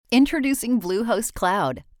Introducing Bluehost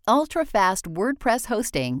Cloud, ultra-fast WordPress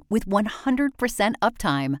hosting with 100%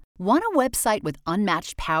 uptime. Want a website with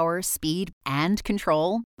unmatched power, speed, and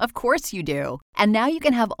control? Of course you do. And now you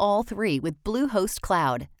can have all three with Bluehost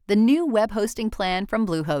Cloud, the new web hosting plan from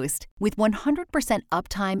Bluehost. With 100%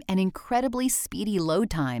 uptime and incredibly speedy load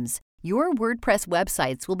times, your WordPress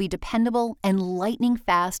websites will be dependable and lightning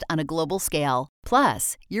fast on a global scale.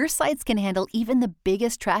 Plus, your sites can handle even the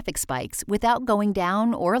biggest traffic spikes without going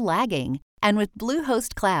down or lagging. And with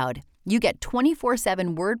Bluehost Cloud, you get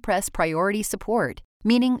 24/7 WordPress priority support,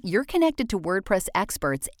 meaning you're connected to WordPress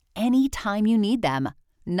experts anytime you need them.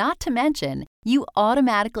 Not to mention, you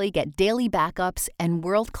automatically get daily backups and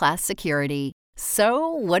world-class security. So,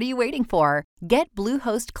 what are you waiting for? Get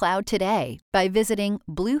Bluehost Cloud today by visiting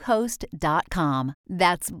Bluehost.com.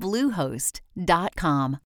 That's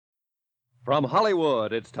Bluehost.com. From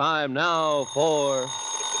Hollywood, it's time now for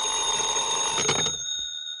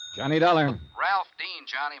Johnny Dollar. Ralph Dean,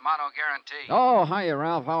 Johnny, mono guarantee. Oh, hiya,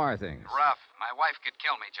 Ralph. How are things? Rough. My wife could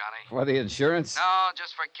kill me, Johnny. For the insurance? No,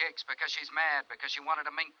 just for kicks, because she's mad, because she wanted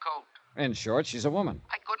a mink coat. In short, she's a woman.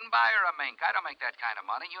 I couldn't buy her a mink. I don't make that kind of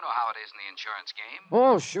money. You know how it is in the insurance game.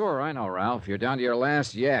 Oh, sure, I know, Ralph. You're down to your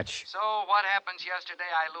last yatch. So what happens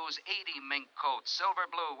yesterday? I lose 80 mink coats, silver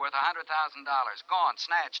blue, worth $100,000. Gone,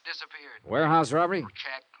 snatched, disappeared. Warehouse robbery?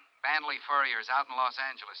 Check. Bandley Furriers out in Los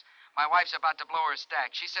Angeles. My wife's about to blow her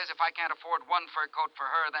stack. She says if I can't afford one fur coat for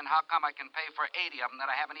her, then how come I can pay for 80 of them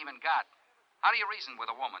that I haven't even got? How do you reason with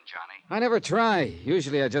a woman, Johnny? I never try.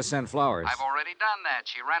 Usually I just send flowers. I've already done that.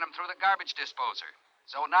 She ran them through the garbage disposer.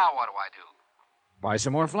 So now what do I do? Buy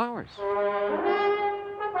some more flowers.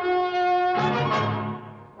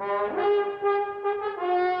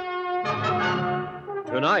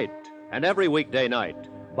 Tonight and every weekday night,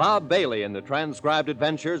 Bob Bailey in the transcribed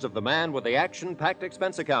adventures of the man with the action-packed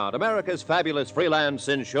expense account, America's fabulous freelance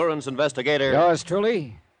insurance investigator. Yours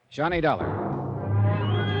truly, Johnny Dollar.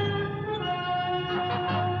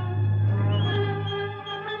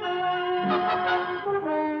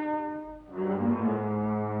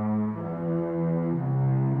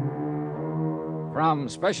 From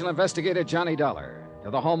Special Investigator Johnny Dollar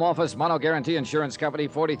to the Home Office Mono Guarantee Insurance Company,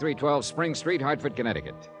 4312 Spring Street, Hartford,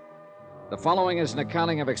 Connecticut. The following is an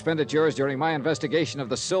accounting of expenditures during my investigation of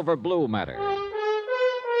the Silver Blue matter.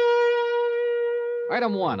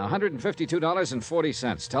 Item 1,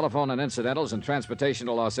 $152.40, telephone and incidentals and transportation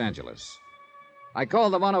to Los Angeles. I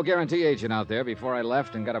called the Mono Guarantee agent out there before I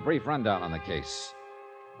left and got a brief rundown on the case.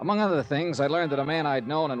 Among other things, I learned that a man I'd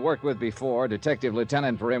known and worked with before, Detective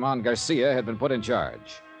Lieutenant Raymond Garcia, had been put in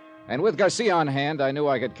charge. And with Garcia on hand, I knew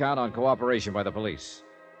I could count on cooperation by the police.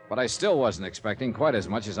 But I still wasn't expecting quite as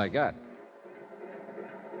much as I got.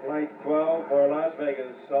 Flight 12 for Las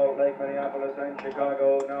Vegas, Salt Lake, Minneapolis, and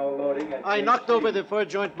Chicago, now loading at... I knocked over the fur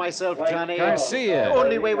joint myself, Johnny. Garcia.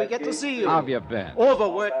 Only way we get to see you. How have you been?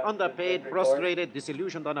 Overworked, underpaid, frustrated,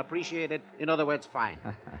 disillusioned, unappreciated. In other words, fine.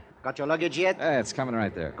 Got your luggage yet? It's coming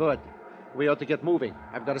right there. Good. We ought to get moving.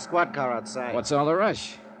 I've got a squad car outside. What's all the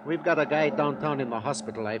rush? We've got a guy downtown in the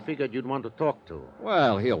hospital I figured you'd want to talk to.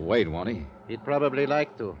 Well, he'll wait, won't he? He'd probably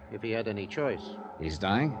like to, if he had any choice. He's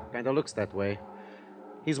dying? Kind of looks that way.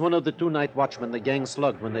 He's one of the two night watchmen the gang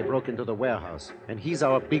slugged when they broke into the warehouse. And he's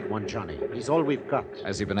our big one, Johnny. He's all we've got.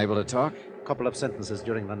 Has he been able to talk? Couple of sentences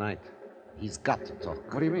during the night. He's got to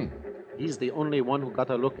talk. What do you mean? He's the only one who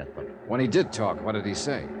got a look at them. When he did talk, what did he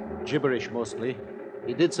say? Gibberish, mostly.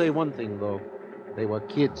 He did say one thing, though. They were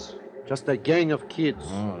kids. Just a gang of kids.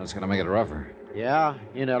 Oh, that's going to make it rougher. Yeah,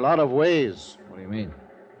 in a lot of ways. What do you mean?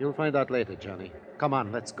 You'll find out later, Johnny. Come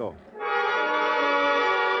on, let's go.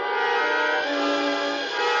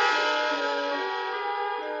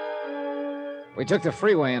 We took the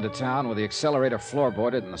freeway into town with the accelerator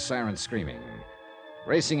floorboarded and the siren screaming.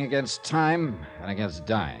 Racing against time and against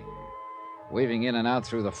dying. Weaving in and out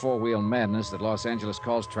through the four-wheel madness that Los Angeles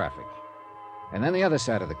calls traffic. And then the other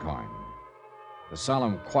side of the coin. The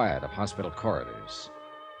solemn quiet of hospital corridors.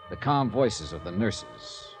 The calm voices of the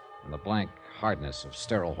nurses. And the blank hardness of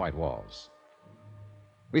sterile white walls.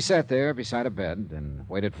 We sat there beside a bed and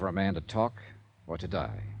waited for a man to talk or to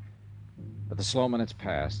die. But the slow minutes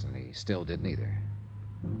passed, and he still did neither.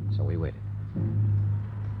 So we waited.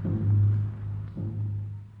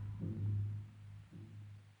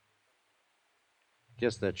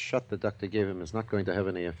 Guess that shot the doctor gave him is not going to have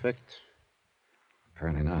any effect.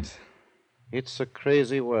 Apparently not. It's a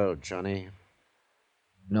crazy world, Johnny.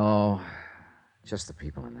 No, just the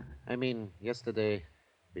people in it. I mean, yesterday,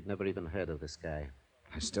 we'd never even heard of this guy.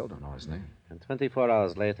 I still don't know his name. And 24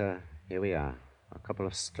 hours later, here we are. A couple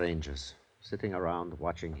of strangers sitting around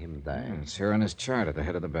watching him die. It's here on his chart at the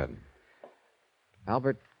head of the bed.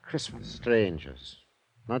 Albert Christmas. Strangers.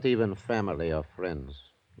 Not even family or friends.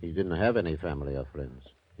 He didn't have any family or friends.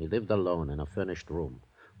 He lived alone in a furnished room.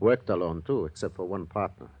 Worked alone, too, except for one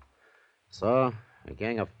partner. So, a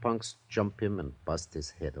gang of punks jump him and bust his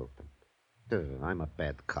head open. I'm a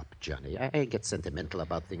bad cop, Johnny. I get sentimental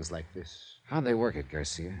about things like this. How'd they work it,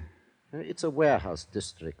 Garcia? It's a warehouse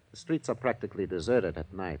district. The streets are practically deserted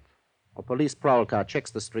at night. A police prowl car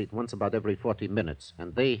checks the street once about every 40 minutes,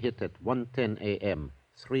 and they hit at 1:10 a.m.,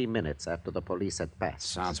 3 minutes after the police had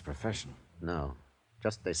passed. Sounds professional. No,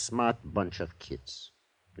 just a smart bunch of kids.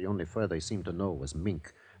 The only fur they seemed to know was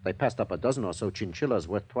mink. They passed up a dozen or so chinchillas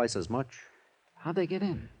worth twice as much. How'd they get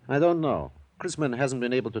in? I don't know. Chrisman hasn't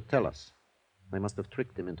been able to tell us. They must have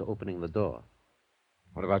tricked him into opening the door.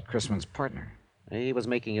 What about Chrisman's partner? He was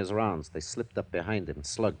making his rounds. They slipped up behind him and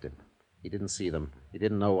slugged him. He didn't see them. He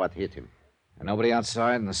didn't know what hit him. And nobody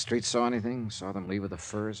outside in the street saw anything? Saw them leave with the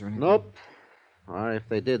furs or anything? Nope. Or if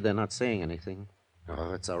they did, they're not saying anything.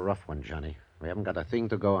 Oh, it's a rough one, Johnny. We haven't got a thing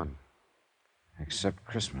to go on. Except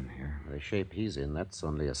Chrisman here. The shape he's in, that's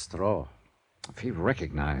only a straw. If he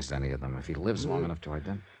recognized any of them, if he lives long enough to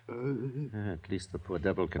identify... At least the poor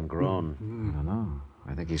devil can groan. I don't know.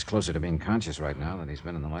 I think he's closer to being conscious right now than he's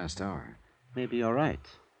been in the last hour. Maybe you're right.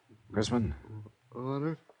 Chrisman?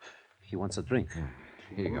 Water? He wants a drink. Yeah,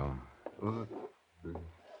 here you go.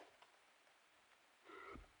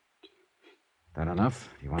 That enough?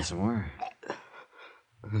 Do you want some more?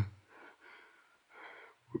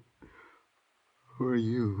 Who are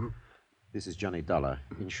you? This is Johnny Dollar,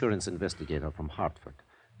 insurance investigator from Hartford.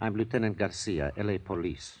 I'm Lieutenant Garcia, L.A.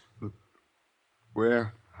 Police.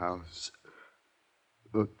 Warehouse.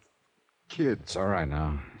 The kid. It's all right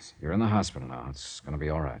now. You're in the hospital now. It's going to be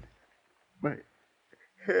all right. My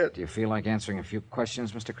head. Do you feel like answering a few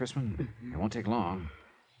questions, Mr. Chrisman? It won't take long.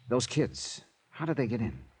 Those kids, how did they get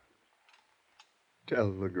in?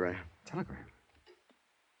 Telegram. Telegram?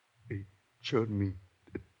 He showed me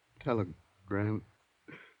the telegram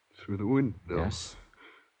through the window. Yes?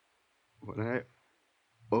 When I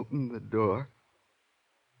opened the door,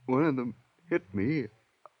 one of them hit me.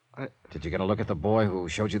 Did you get a look at the boy who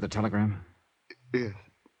showed you the telegram? Yes.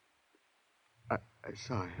 I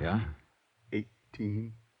saw him. Yeah?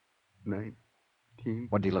 18, 19.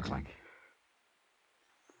 What did he look like?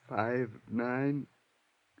 5'9",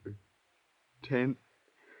 10.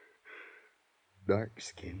 Dark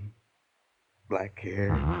skin, black hair,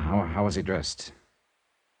 How was he dressed?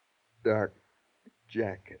 dark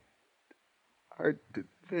jacket. Hard to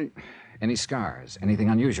think. Any scars? Anything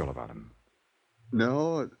unusual about him?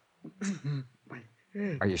 No. My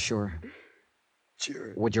head. Are you sure?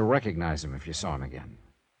 Sure. Would you recognize him if you saw him again?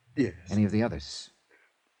 Yes. Any of the others?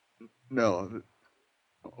 No. The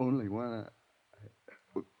only one.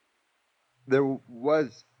 There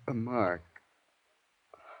was a mark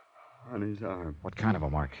on his arm. What kind of a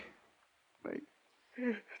mark? My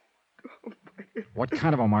head. Oh, my head What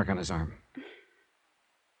kind of a mark on his arm?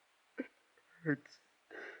 hurts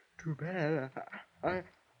too bad. I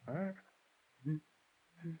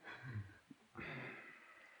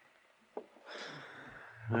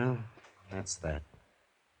Well, that's that.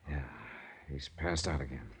 Yeah, he's passed out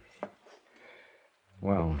again.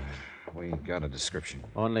 Well, we got a description.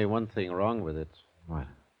 Only one thing wrong with it. What?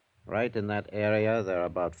 Right in that area, there are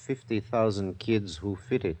about 50,000 kids who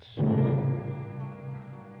fit it.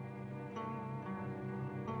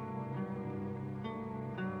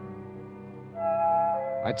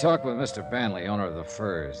 I talked with Mr. Banley, owner of the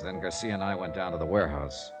Furs. Then Garcia and I went down to the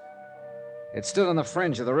warehouse. It stood on the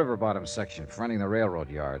fringe of the river bottom section, fronting the railroad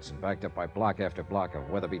yards and backed up by block after block of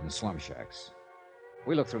weather-beaten slum shacks.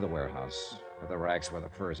 We looked through the warehouse, at the racks where the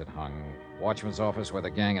furs had hung, watchman's office where the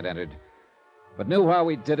gang had entered, but knew while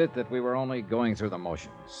we did it that we were only going through the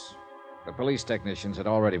motions. The police technicians had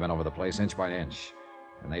already been over the place inch by inch,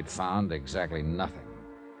 and they'd found exactly nothing.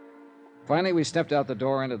 Finally, we stepped out the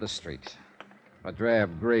door into the street. A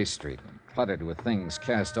drab gray street, cluttered with things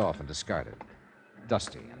cast off and discarded,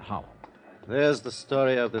 dusty and hollow. There's the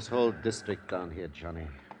story of this whole district down here, Johnny.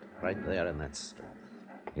 Right there in that street.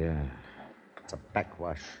 Yeah. It's a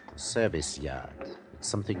backwash, a service yard. It's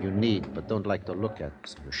something you need but don't like to look at,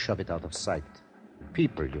 so you shove it out of sight.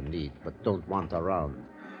 People you need but don't want around.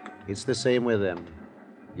 It's the same with them.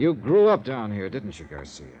 You grew up down here, didn't you,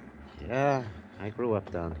 Garcia? Yeah, I grew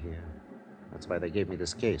up down here. That's why they gave me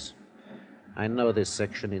this case. I know this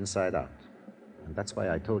section inside out. And that's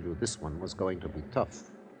why I told you this one was going to be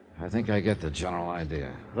tough. I think I get the general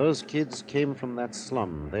idea. Those kids came from that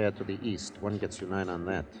slum there to the east. One gets you 9 on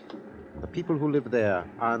that. The people who live there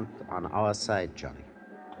aren't on our side, Johnny.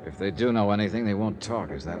 If they do know anything, they won't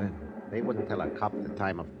talk, is that it? They wouldn't tell a cop the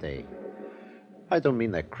time of day. I don't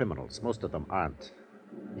mean they're criminals. Most of them aren't.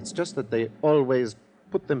 It's just that they always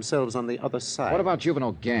put themselves on the other side. What about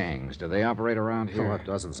juvenile gangs? Do they operate around here? There are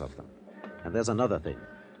dozens of them. And there's another thing.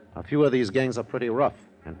 A few of these gangs are pretty rough,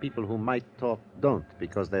 and people who might talk don't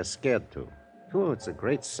because they're scared to. Oh, it's a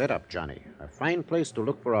great setup, Johnny. A fine place to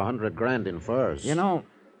look for $100,000 in furs. You know,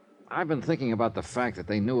 I've been thinking about the fact that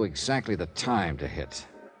they knew exactly the time to hit.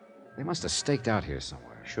 They must have staked out here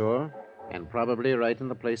somewhere. Sure, and probably right in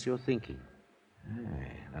the place you're thinking.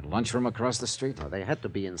 Hey, that lunchroom across the street? No, they had to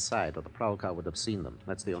be inside, or the prowl car would have seen them.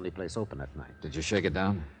 That's the only place open at night. Did you shake it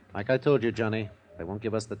down? Like I told you, Johnny, they won't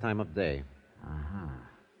give us the time of day. Uh-huh.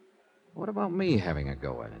 What about me having a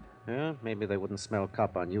go at it? Yeah, maybe they wouldn't smell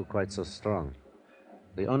cop on you quite so strong.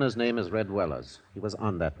 The owner's name is Red Wellers. He was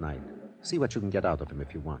on that night. See what you can get out of him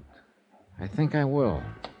if you want. I think I will.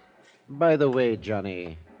 By the way,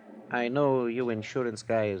 Johnny, I know you insurance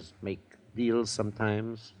guys make deals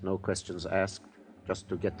sometimes, no questions asked, just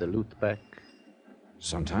to get the loot back.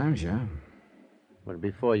 Sometimes, yeah. Well,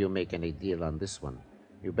 before you make any deal on this one,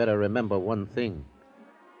 you better remember one thing.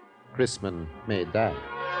 Chrisman may die.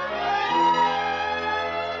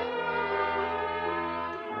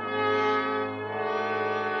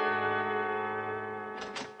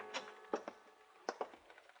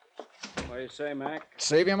 What do you say, Mac?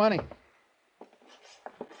 Save your money.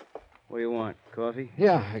 What do you want? Coffee?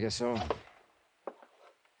 Yeah, I guess so.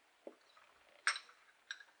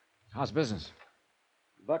 How's business?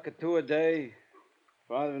 Bucket two a day.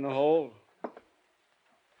 Father in the hole.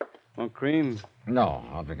 Want cream? No,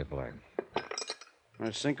 I'll drink it black.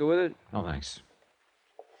 Want a sinker with it? No, thanks.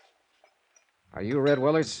 Are you Red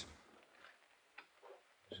Wellers?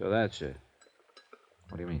 So that's it.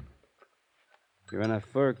 What do you mean? You're on that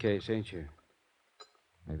fur case, ain't you?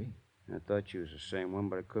 Maybe. I thought you was the same one,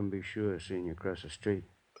 but I couldn't be sure seeing you across the street.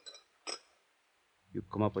 You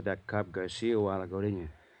come up with that cop Garcia a while ago, didn't you?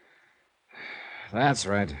 That's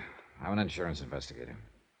right. I'm an insurance investigator.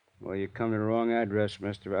 Well, you come to the wrong address,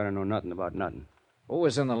 mister. I don't know nothing about nothing. Who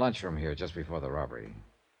was in the lunchroom here just before the robbery?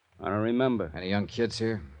 I don't remember. Any young kids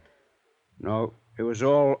here? No, it was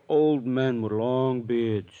all old men with long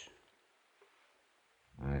beards.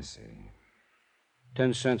 I see.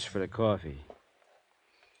 10 cents for the coffee.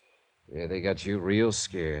 Yeah, they got you real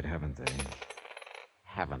scared, haven't they?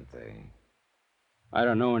 Haven't they? I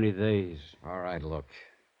don't know any days. All right, look.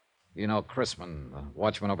 You know Chrisman, the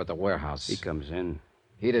watchman over at the warehouse. He comes in.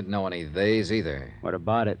 He didn't know any theys either. What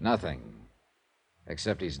about it? Nothing.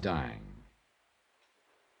 Except he's dying.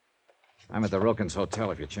 I'm at the Wilkins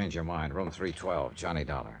Hotel if you change your mind. Room 312, Johnny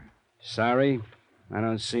Dollar. Sorry, I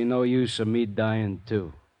don't see no use of me dying,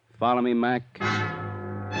 too. Follow me, Mac?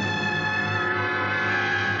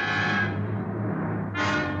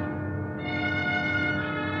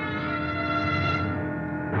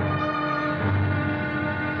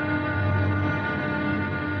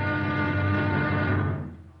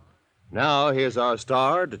 Now, here's our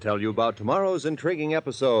star to tell you about tomorrow's intriguing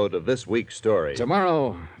episode of this week's story.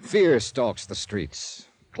 Tomorrow, fear stalks the streets,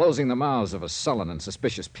 closing the mouths of a sullen and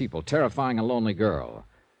suspicious people, terrifying a lonely girl,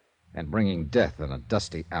 and bringing death in a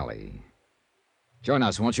dusty alley. Join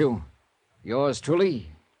us, won't you? Yours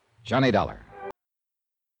truly, Johnny Dollar.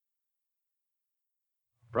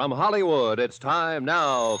 From Hollywood, it's time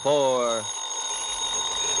now for...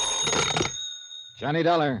 Johnny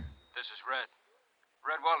Dollar. This is Red.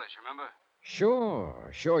 Red Wallace, remember?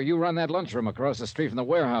 Sure. You run that lunchroom across the street from the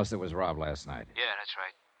warehouse that was robbed last night. Yeah, that's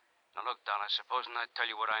right. Now, look, Dollar, supposing I tell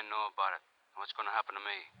you what I know about it, what's going to happen to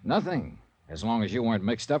me? Nothing, as long as you weren't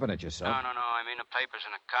mixed up in it yourself. No. I mean the papers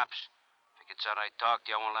and the cops. If it gets out I talked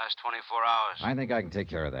to you, I won't last 24 hours. I think I can take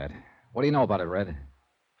care of that. What do you know about it, Red?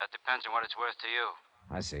 That depends on what it's worth to you.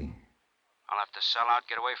 I see. I'll have to sell out,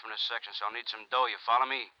 get away from this section, so I'll need some dough. You follow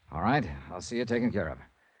me? All right, I'll see you taken care of.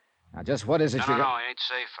 Now, just what is it you got? No, it ain't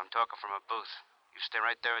safe. I'm talking from a booth. You stay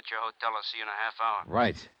right there at your hotel. I'll see you in a half hour.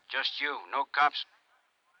 Right. Just you. No cops.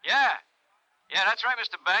 Yeah, that's right,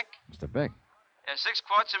 Mr. Beck. Mr. Beck. 6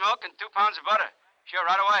 quarts of milk and 2 pounds of butter. Sure,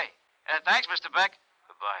 right away. Thanks, Mr. Beck.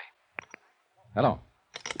 Goodbye.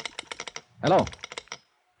 Hello.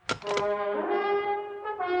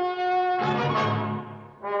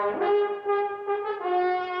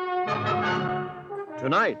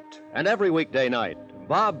 Tonight and every weekday night,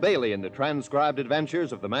 Bob Bailey in the transcribed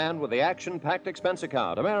adventures of the man with the action-packed expense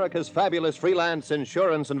account, America's fabulous freelance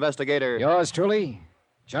insurance investigator. Yours truly,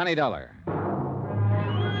 Johnny Dollar.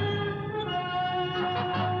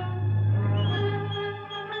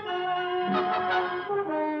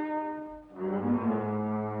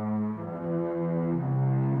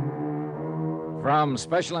 From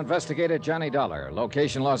Special Investigator Johnny Dollar,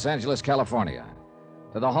 location Los Angeles, California.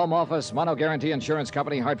 To the Home Office, Mono Guarantee Insurance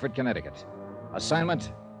Company, Hartford, Connecticut.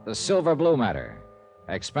 Assignment, the Silver Blue matter.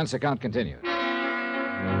 Expense account continued.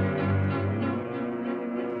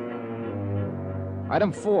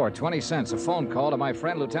 Item 4, 20 cents. A phone call to my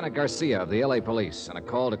friend Lieutenant Garcia of the L.A. Police and a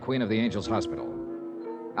call to Queen of the Angels Hospital.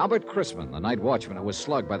 Albert Chrisman, the night watchman who was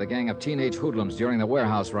slugged by the gang of teenage hoodlums during the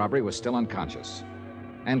warehouse robbery, was still unconscious.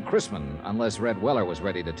 And Chrisman, unless Red Weller was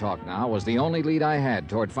ready to talk now, was the only lead I had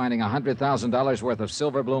toward finding $100,000 worth of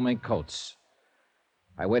silver blue mink coats.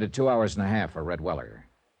 I waited 2 hours and a half for Red Weller,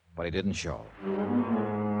 but he didn't show.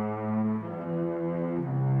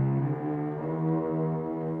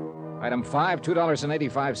 Item 5,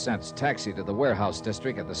 $2.85, taxi to the warehouse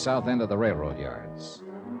district at the south end of the railroad yards.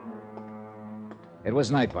 It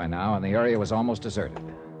was night by now, and the area was almost deserted.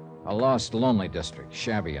 A lost, lonely district,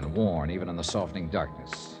 shabby and worn even in the softening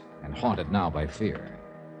darkness, and haunted now by fear.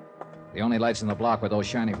 The only lights in the block were those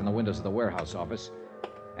shining from the windows of the warehouse office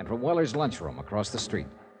and from Weller's lunchroom across the street.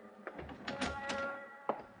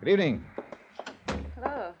 Good evening.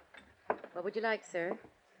 Hello. What would you like, sir?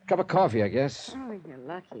 Cup of coffee, I guess. Oh, you're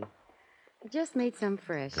lucky. I just made some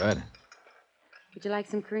fresh. Good. Would you like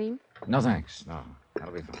some cream? No, thanks. No,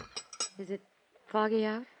 that'll be fine. Is it foggy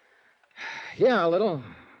out? Yeah, a little.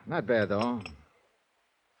 Not bad, though.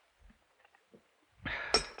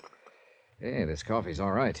 Hey, this coffee's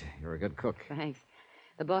all right. You're a good cook. Thanks.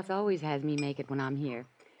 The boss always has me make it when I'm here.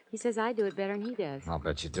 He says I do it better than he does. I'll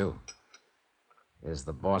bet you do. Is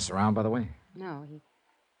the boss around, by the way? No, he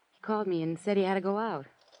called me and said he had to go out.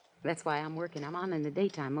 That's why I'm working. I'm on in the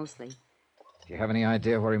daytime mostly. Do you have any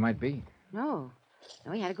idea where he might be? No,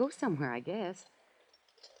 he had to go somewhere, I guess.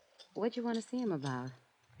 What'd you want to see him about?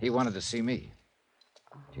 He wanted to see me.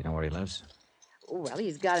 Do you know where he lives? Well,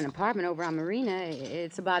 he's got an apartment over on Marina.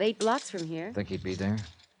 It's about 8 blocks from here. Think he'd be there?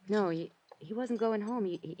 No, he wasn't going home.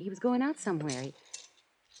 He was going out somewhere.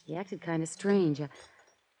 He acted kind of strange.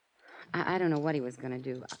 I don't know what he was going to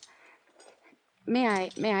do. May I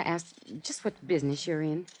ask just what business you're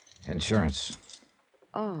in? Insurance.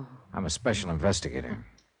 Oh. I'm a special investigator.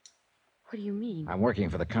 What do you mean? I'm working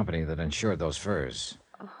for the company that insured those furs.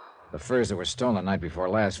 Oh. The furs that were stolen night before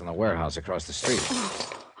last from the warehouse across the street. Oh.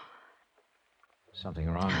 Something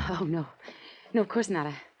wrong? Oh, no. No, of course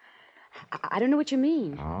not. I don't know what you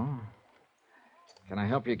mean. Oh? Can I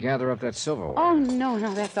help you gather up that silverware? Oh, no,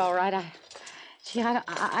 that's all right.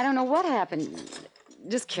 I don't know what happened.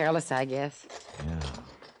 Just careless, I guess. Yeah.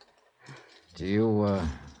 Do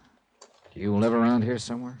you live around here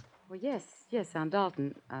somewhere? Well, yes, on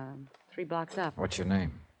Dalton, 3 blocks up. What's your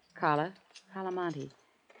name? Carla Monte.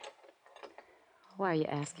 Why are you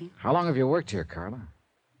asking? How long have you worked here, Carla?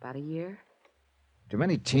 About a year. Do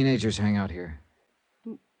many teenagers hang out here?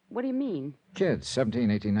 What do you mean? Kids, 17,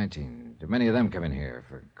 18, 19. Do many of them come in here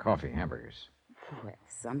for coffee, hamburgers? Well,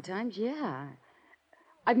 sometimes, yeah.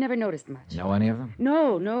 I've never noticed much. Know any of them?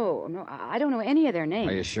 No. I don't know any of their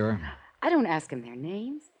names. Are you sure? I don't ask them their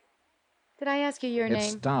names. Did I ask you your name?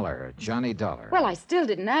 It's Dollar, Johnny Dollar. Well, I still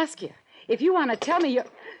didn't ask you. If you want to tell me your...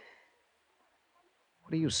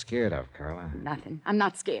 What are you scared of, Carla? Nothing. I'm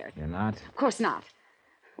not scared. You're not? Of course not.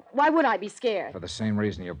 Why would I be scared? For the same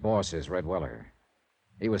reason your boss is, Red Weller.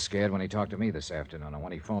 He was scared when he talked to me this afternoon and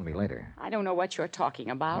when he phoned me later. I don't know what you're talking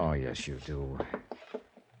about. Oh, yes, you do.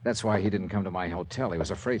 That's why he didn't come to my hotel. He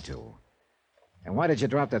was afraid to. And why did you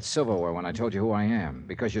drop that silverware when I told you who I am?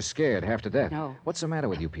 Because you're scared half to death. No. What's the matter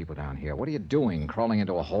with you people down here? What are you doing, crawling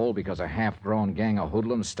into a hole because a half-grown gang of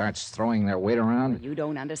hoodlums starts throwing their weight around? Well, you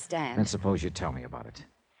don't understand. Then suppose you tell me about it.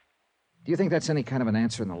 Do you think that's any kind of an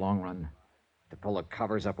answer in the long run? To pull the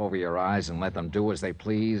covers up over your eyes and let them do as they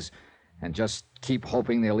please and just keep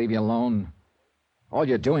hoping they'll leave you alone? All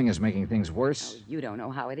you're doing is making things worse. Oh, you don't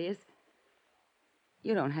know how it is.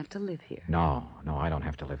 You don't have to live here. No, I don't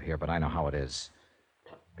have to live here, but I know how it is.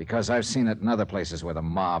 Because I've seen it in other places where the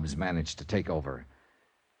mobs manage to take over.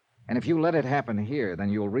 And if you let it happen here, then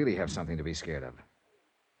you'll really have something to be scared of.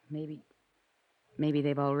 Maybe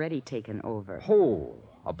they've already taken over. Who?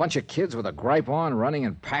 A bunch of kids with a gripe on, running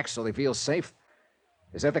in packs so they feel safe?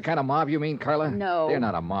 Is that the kind of mob you mean, Carla? No. They're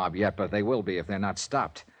not a mob yet, but they will be if they're not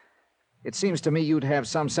stopped. It seems to me you'd have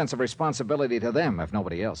some sense of responsibility to them, if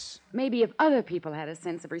nobody else. Maybe if other people had a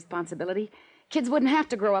sense of responsibility, kids wouldn't have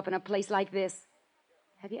to grow up in a place like this.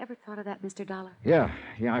 Have you ever thought of that, Mr. Dollar? Yeah,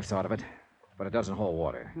 I've thought of it. But it doesn't hold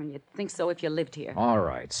water. Well, you'd think so if you lived here. All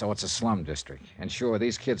right, so it's a slum district. And sure,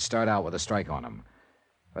 these kids start out with a strike on them.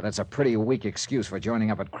 But that's a pretty weak excuse for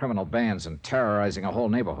joining up at criminal bands and terrorizing a whole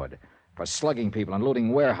neighborhood, for slugging people and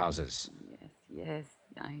looting warehouses. Yes,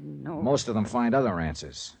 I know. Most of them find other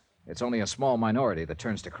answers. It's only a small minority that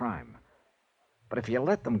turns to crime. But if you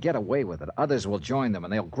let them get away with it, others will join them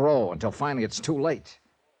and they'll grow until finally it's too late.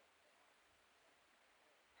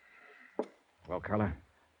 Well, Carla?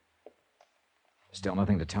 Still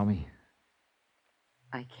nothing to tell me?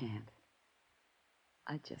 I can't.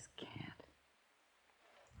 I just can't.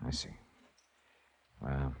 I see.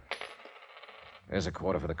 Well, there's a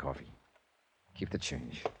quarter for the coffee. Keep the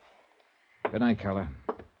change. Good night, Carla.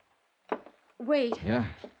 Wait. Yeah?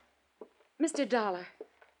 Mr. Dollar.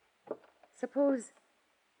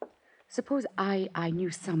 Suppose I knew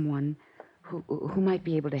someone who might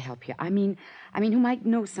be able to help you. I mean, who might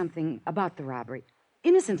know something about the robbery.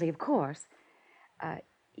 Innocently, of course.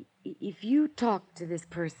 If you talk to this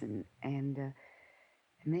person and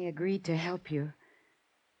they agreed to help you,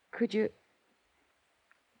 could you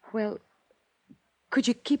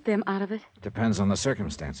keep them out of it? Depends on the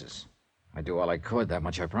circumstances. I'd do all I could, that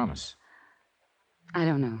much I promise. I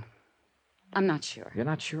don't know. I'm not sure. You're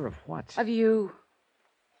not sure of what? Of you.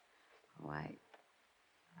 Oh,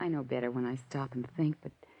 I know better when I stop and think,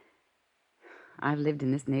 but I've lived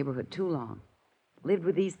in this neighborhood too long. Lived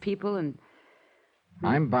with these people and...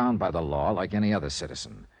 I'm bound by the law like any other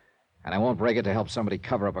citizen, and I won't break it to help somebody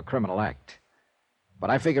cover up a criminal act. But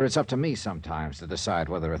I figure it's up to me sometimes to decide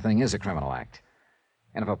whether a thing is a criminal act.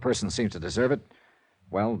 And if a person seems to deserve it,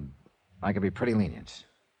 well, I can be pretty lenient.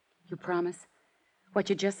 You promise? What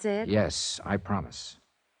you just said? Yes, I promise.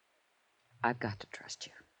 I've got to trust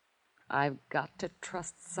you. I've got to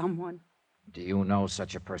trust someone. Do you know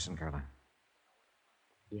such a person, Carla?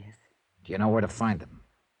 Yes. Do you know where to find them?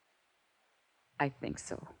 I think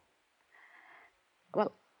so.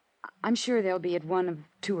 Well, I'm sure they'll be at one of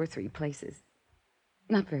 2 or 3 places.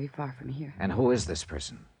 Not very far from here. And who is this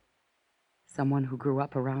person? Someone who grew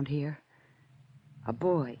up around here. A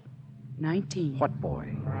boy, 19. What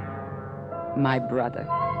boy? My brother.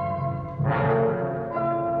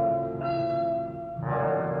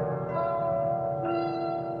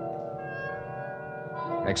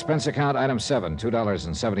 Expense account item 7,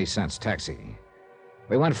 $2.70, taxi.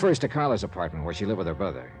 We went first to Carla's apartment where she lived with her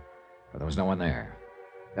brother, but there was no one there.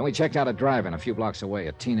 Then we checked out a drive-in a few blocks away,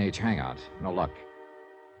 a teenage hangout. No luck.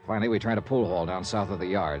 Finally, we tried a pool hall down south of the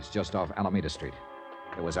yards, just off Alameda Street.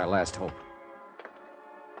 It was our last hope.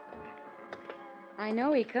 I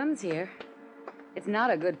know he comes here. It's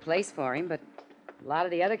not a good place for him, but a lot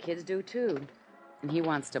of the other kids do, too. And he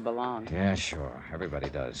wants to belong. Yeah, sure. Everybody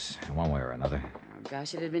does, in one way or another. Oh,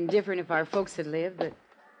 gosh, it'd have been different if our folks had lived, but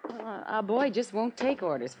our boy just won't take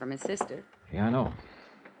orders from his sister. Yeah, I know.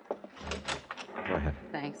 Go ahead.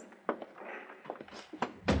 Thanks.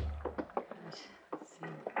 Let's see.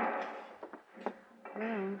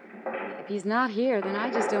 Well, if he's not here, then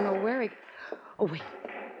I just don't know where he... Oh, wait.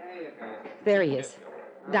 There he is.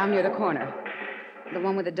 Down near the corner. The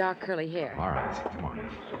one with the dark curly hair. All right, come on.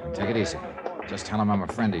 Take it easy. Just tell him I'm a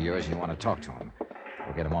friend of yours and you want to talk to him.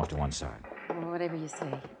 We'll get him off to one side. Well, whatever you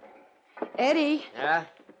say. Eddie! Yeah?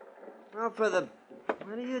 Well, what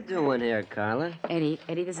are you doing here, Carla? Eddie,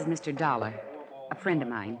 this is Mr. Dollar, a friend of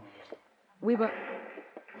mine.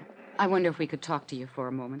 I wonder if we could talk to you for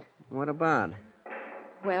a moment. What about?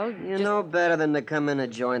 Well, you know better than to come in a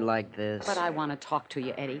joint like this. But I want to talk to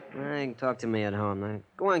you, Eddie. You can talk to me at home. Now,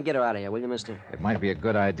 go on, get her out of here, will you, mister? It might be a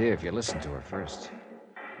good idea if you listen to her first.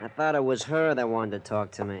 I thought it was her that wanted to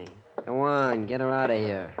talk to me. Go on, get her out of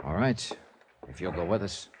here. All right, if you'll go with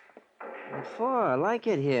us. What for? I like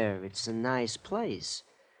it here. It's a nice place.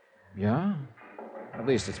 Yeah? At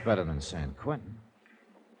least it's better than San Quentin.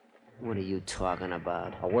 What are you talking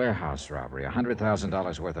about? A warehouse robbery,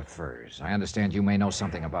 $100,000 worth of furs. I understand you may know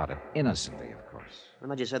something about it. Innocently, of course. I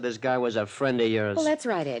thought you said this guy was a friend of yours. Well, that's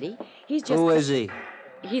right, Eddie. He's just... Who is he?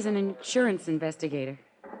 He's an insurance investigator.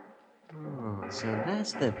 Oh, so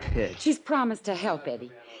that's the pitch. He's promised to help,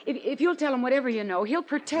 Eddie. If you'll tell him whatever you know, he'll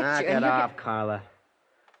protect Knock you. Knock it off, Carla.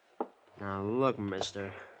 Now, look,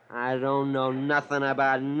 mister. I don't know nothing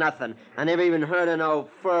about nothing. I never even heard of no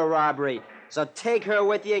fur robbery. So take her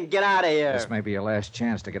with you and get out of here. This may be your last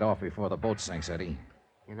chance to get off before the boat sinks, Eddie.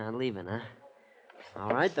 You're not leaving, huh? All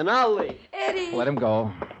right, then I'll leave. Eddie! Let him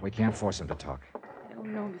go. We can't force him to talk. I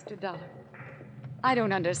don't know, Mr. Dollar. I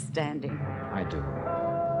don't understand him. I do.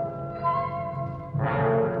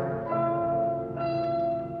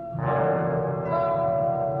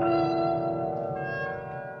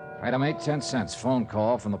 Item 8, 10 cents. Phone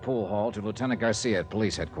call from the pool hall to Lieutenant Garcia at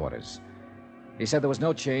police headquarters. He said there was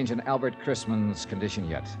no change in Albert Chrisman's condition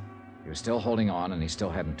yet. He was still holding on, and he still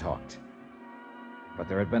hadn't talked. But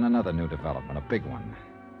there had been another new development, a big one.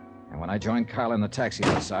 And when I joined Carla in the taxi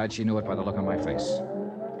outside, she knew it by the look on my face.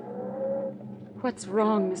 What's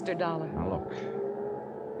wrong, Mr. Dollar? Now, look.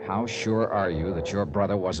 How sure are you that your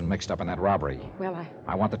brother wasn't mixed up in that robbery? Well,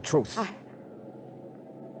 I want the truth.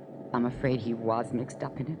 I'm afraid he was mixed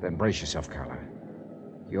up in it. Then brace yourself, Carla.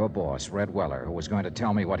 Your boss, Red Weller, who was going to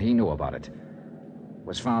tell me what he knew about it,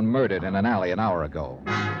 was found murdered in an alley an hour ago.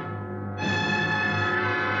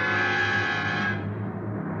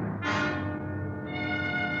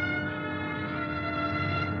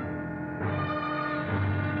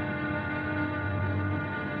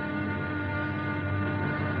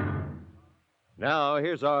 Now,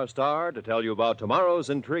 here's our star to tell you about tomorrow's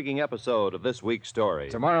intriguing episode of this week's story.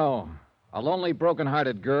 Tomorrow, a lonely,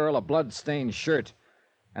 broken-hearted girl, a blood-stained shirt,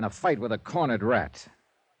 and a fight with a cornered rat.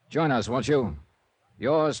 Join us, won't you?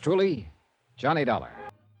 Yours truly, Johnny Dollar.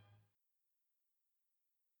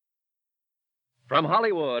 From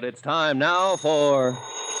Hollywood, it's time now for...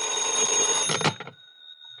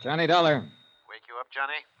 Johnny Dollar. Wake you up,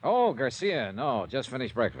 Johnny? Oh, Garcia. No, just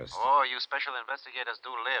finished breakfast. Oh, you special investigators do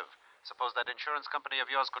live. Suppose that insurance company of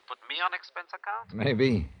yours could put me on expense account?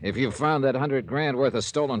 Maybe, if you found that $100,000 worth of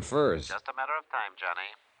stolen furs. Just a matter of time, Johnny.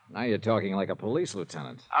 Now you're talking like a police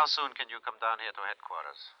lieutenant. How soon can you come down here to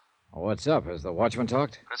headquarters? What's up? Has the watchman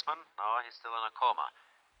talked? Crispin? No, he's still in a coma.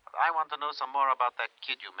 But I want to know some more about that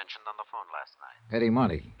kid you mentioned on the phone last night. Eddie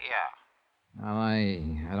Monty. Yeah. Well,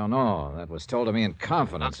 I don't know. That was told to me in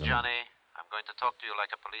confidence. Look, Johnny, I'm going to talk to you like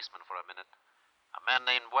a policeman for a minute. A man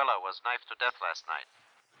named Weller was knifed to death last night.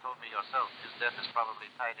 You told me yourself his death is probably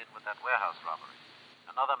tied in with that warehouse robbery.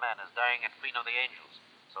 Another man is dying at Queen of the Angels.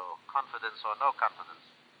 So, confidence or no confidence,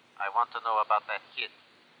 I want to know about that kid.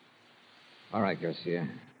 All right, Garcia.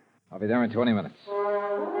 I'll be there in 20 minutes.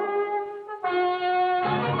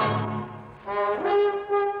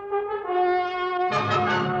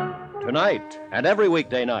 Tonight and every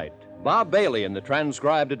weekday night, Bob Bailey in the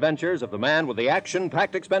transcribed adventures of the man with the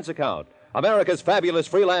action-packed expense account, America's fabulous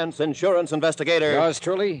freelance insurance investigator. Yours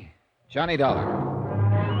truly, Johnny Dollar.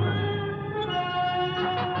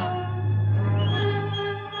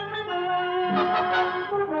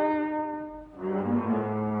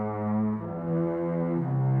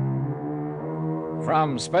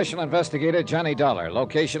 From Special Investigator Johnny Dollar,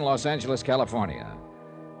 location Los Angeles, California.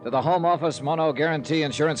 To the Home Office Mono Guarantee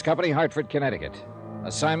Insurance Company, Hartford, Connecticut.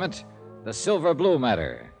 Assignment, the Silver Blue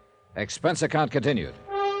Matter. Expense account continued.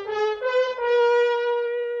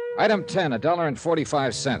 Item 10,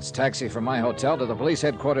 $1.45. Taxi from my hotel to the police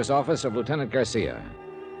headquarters office of Lieutenant Garcia.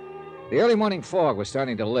 The early morning fog was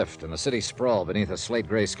starting to lift, and the city sprawled beneath a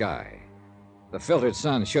slate-gray sky. The filtered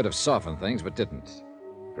sun should have softened things, but didn't.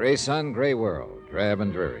 Gray sun, gray world, drab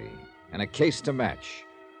and dreary, and a case to match.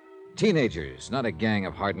 Teenagers, not a gang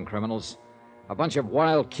of hardened criminals. A bunch of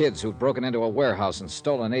wild kids who'd broken into a warehouse and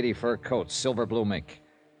stolen 80 fur coats, silver blue mink.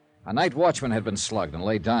 A night watchman had been slugged and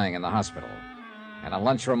lay dying in the hospital. And a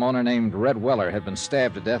lunchroom owner named Red Weller had been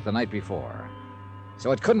stabbed to death the night before.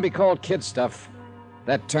 So it couldn't be called kid stuff.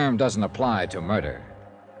 That term doesn't apply to murder.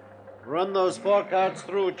 Run those 4 cards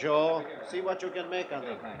through, Joe. See what you can make on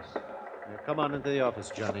them. Thanks. Come on into the office,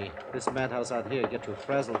 Johnny. This madhouse out here gets you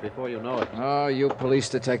frazzled before you know it. Oh, you police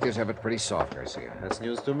detectives have it pretty soft, Garcia. That's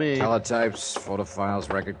news to me. Teletypes, photo files,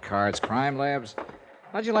 record cards, crime labs.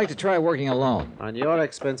 How'd you like to try working alone? On your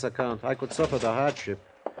expense account, I could suffer the hardship.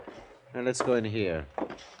 Now, let's go in here.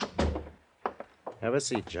 Have a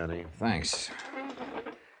seat, Johnny. Thanks.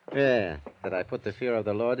 Yeah. Did I put the fear of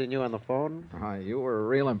the Lord in you on the phone? You were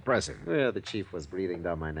real impressive. Well, the chief was breathing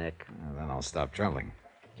down my neck. Then I'll stop trembling.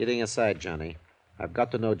 Kidding aside, Johnny, I've got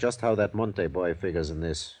to know just how that Monte boy figures in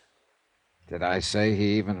this. Did I say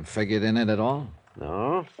he even figured in it at all?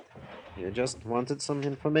 No. You just wanted some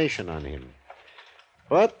information on him.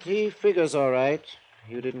 But he figures all right.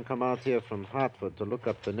 You didn't come out here from Hartford to look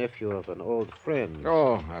up the nephew of an old friend.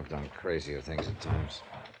 Oh, I've done crazier things at times.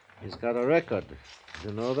 He's got a record.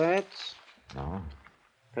 You know that? No.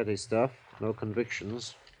 Petty stuff. No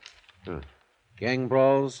convictions. Gang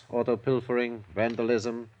brawls, auto pilfering,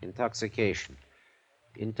 vandalism, intoxication.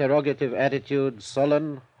 Interrogative attitude,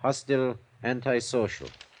 sullen, hostile, antisocial.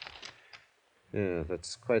 Yeah,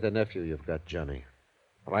 that's quite a nephew you've got, Johnny.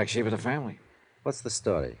 Black sheep of the family. What's the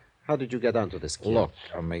story? How did you get onto this kid? Look,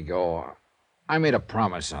 amigo, I made a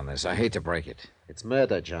promise on this. I hate to break it. It's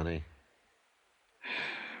murder, Johnny.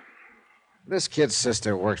 This kid's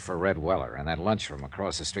sister worked for Red Weller in that lunchroom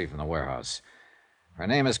across the street from the warehouse. Her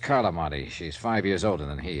name is Carla Monty. She's 5 years older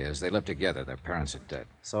than he is. They live together. Their parents are dead.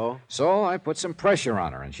 So? So I put some pressure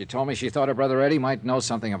on her, and she told me she thought her brother Eddie might know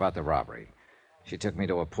something about the robbery. She took me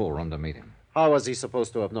to a pool room to meet him. How was he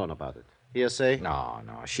supposed to have known about it? Hearsay? No.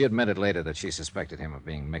 She admitted later that she suspected him of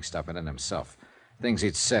being mixed up in it himself. Things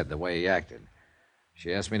he'd said, the way he acted.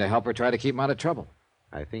 She asked me to help her try to keep him out of trouble.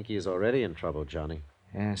 I think he's already in trouble, Johnny.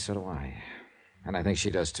 Yeah, so do I. And I think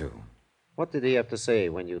she does, too. What did he have to say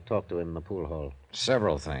when you talked to him in the pool hall?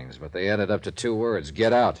 Several things, but they added up to 2 words.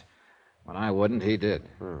 Get out. When I wouldn't, he did.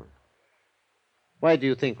 Why do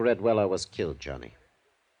you think Red Weller was killed, Johnny?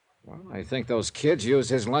 Well, I think those kids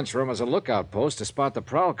used his lunchroom as a lookout post to spot the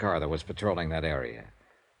prowl car that was patrolling that area.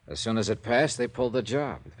 As soon as it passed, they pulled the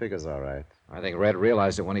job. It figures all right. I think Red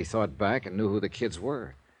realized it when he thought back and knew who the kids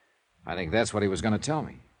were. I think that's what he was going to tell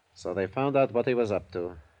me. So they found out what he was up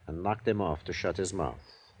to and knocked him off to shut his mouth.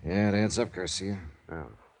 Yeah, it adds up, Garcia. Oh.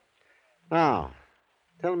 Now,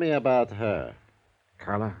 tell me about her.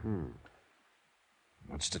 Carla?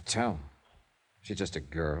 What's to tell? She's just a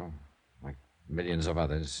girl, like millions of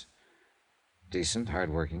others. Decent,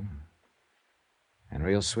 hardworking, and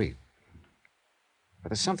real sweet. But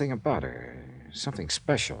there's something about her, something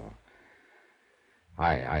special.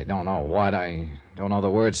 I don't know what, I don't know the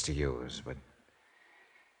words to use, but...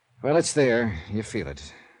 Well, it's there. You feel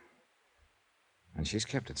it. And she's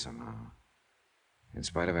kept it somehow, in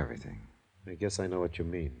spite of everything. I guess I know what you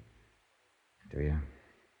mean. Do you?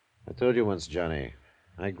 I told you once, Johnny,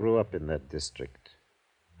 I grew up in that district.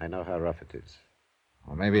 I know how rough it is.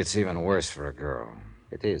 Well, maybe it's even worse for a girl.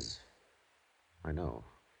 It is. I know.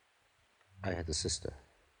 I had a sister.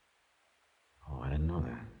 Oh, I didn't know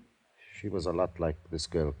that. She was a lot like this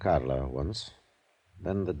girl Carla once.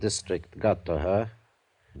 Then the district got to her,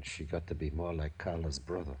 and she got to be more like Carla's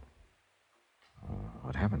brother.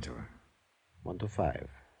 What happened to her? 1 to 5.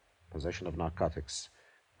 Possession of narcotics.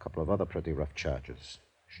 A couple of other pretty rough charges.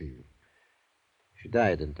 She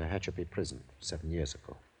died in Tehachapi prison 7 years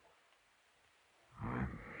ago.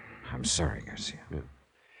 I'm sorry, Garcia. Yeah.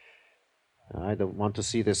 I don't want to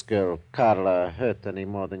see this girl Carla hurt any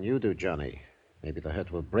more than you do, Johnny. Maybe the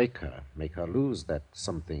hurt will break her, make her lose that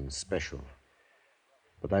something special.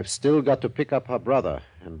 But I've still got to pick up her brother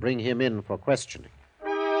and bring him in for questioning.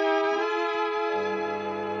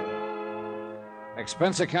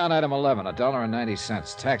 Expense account item 11,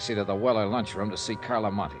 $1.90. Taxi to the Weller lunchroom to see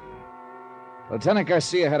Carla Monte. Lieutenant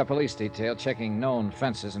Garcia had a police detail checking known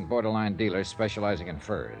fences and borderline dealers specializing in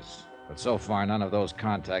furs. But so far, none of those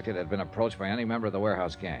contacted had been approached by any member of the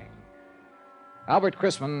warehouse gang. Albert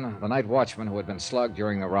Chrisman, the night watchman who had been slugged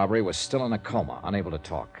during the robbery, was still in a coma, unable to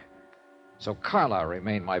talk. So Carla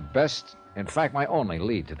remained my best, in fact, my only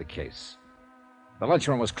lead to the case. The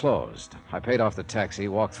lunchroom was closed. I paid off the taxi,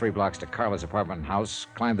 walked 3 blocks to Carla's apartment and house,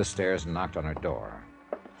 climbed the stairs, and knocked on her door.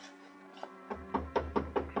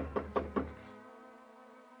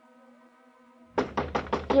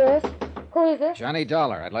 Yes? Who is it? Johnny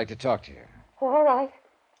Dollar, I'd like to talk to you. Oh, all right.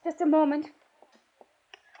 Just a moment.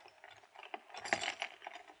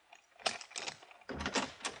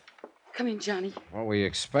 Come in, Johnny. What were you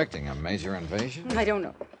expecting, a major invasion? I don't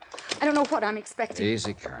know. I don't know what I'm expecting.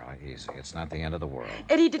 Easy, Carla, easy. It's not the end of the world.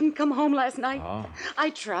 Eddie didn't come home last night. Oh? I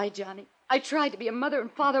tried, Johnny. I tried to be a mother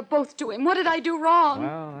and father both to him. What did I do wrong?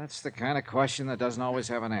 Well, that's the kind of question that doesn't always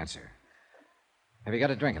have an answer. Have you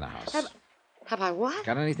got a drink in the house? Have I what?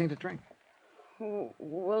 Got anything to drink?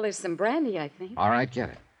 Well, there's some brandy, I think. All right, get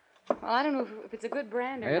it. Well, I don't know if it's a good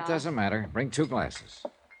brand or It not. doesn't matter. Bring 2 glasses.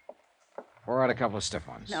 Pour out a couple of stiff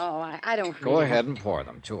ones. No, I don't Go really ahead and pour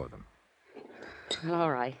them, 2 of them. All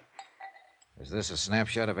right. Is this a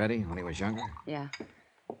snapshot of Eddie when he was younger? Yeah.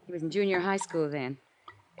 He was in junior high school then.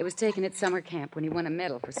 It was taken at summer camp when he won a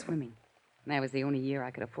medal for swimming. And that was the only year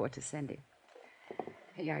I could afford to send him.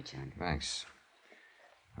 Here you are, John. Thanks.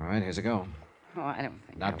 All right, here's a go. Oh, I don't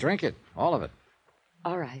think Now drink it, all of it.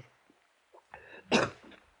 All right.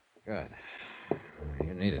 Good.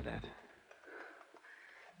 You needed that.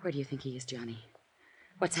 Where do you think he is, Johnny?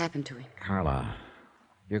 What's happened to him? Carla,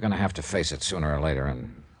 you're going to have to face it sooner or later,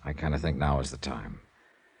 and I kind of think now is the time.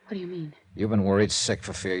 What do you mean? You've been worried sick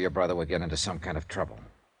for fear your brother would get into some kind of trouble.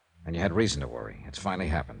 And you had reason to worry. It's finally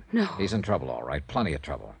happened. No. He's in trouble, all right. Plenty of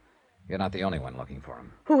trouble. You're not the only one looking for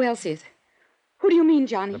him. Who else is? Who do you mean,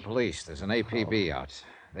 Johnny? The police. There's an APB out.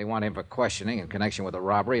 They want him for questioning in connection with the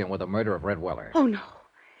robbery and with the murder of Red Weller. Oh, no.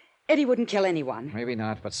 Eddie wouldn't kill anyone. Maybe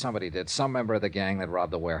not, but somebody did. Some member of the gang that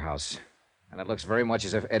robbed the warehouse. And it looks very much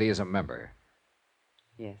as if Eddie is a member.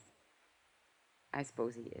 Yes. I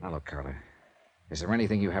suppose he is. Now, look, Carla. Is there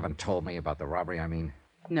anything you haven't told me about the robbery, I mean?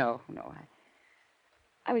 No.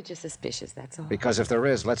 I was just suspicious, that's all. Because if there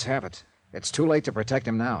is, let's have it. It's too late to protect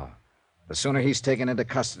him now. The sooner he's taken into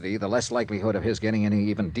custody, the less likelihood of his getting any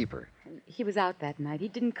even deeper. He was out that night. He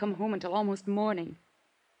didn't come home until almost morning.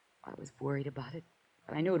 I was worried about it,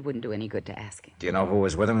 but I knew it wouldn't do any good to ask him. Do you know who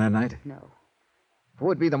was with him that night? No. Who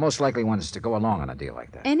would be the most likely ones to go along on a deal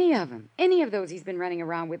like that? Any of them. Any of those he's been running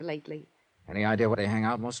around with lately. Any idea where they hang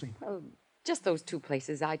out mostly? Well, just those 2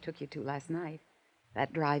 places I took you to last night.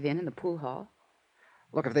 That drive-in and the pool hall.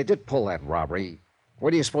 Look, if they did pull that robbery,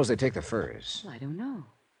 where do you suppose they take the furs? Well, I don't know.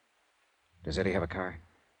 Does Eddie have a car?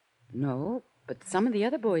 No, but some of the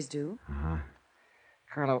other boys do. Uh-huh.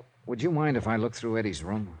 Carla, would you mind if I look through Eddie's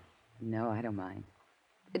room? No, I don't mind.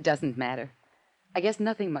 It doesn't matter. I guess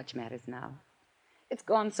nothing much matters now. It's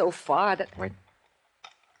gone so far that... Wait.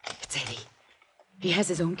 It's Eddie. He has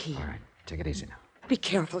his own key. All right, take it easy now. Be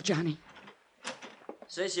careful, Johnny.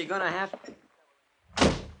 Sis, you're gonna have...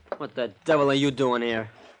 What the devil are you doing here?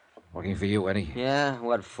 Looking for you, Eddie. Yeah?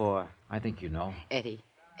 What for? I think you know. Eddie,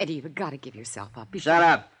 you've got to give yourself up. Shut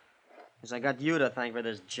up! Because I got you to thank for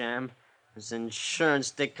this jam. This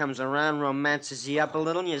insurance dick comes around, romances you up a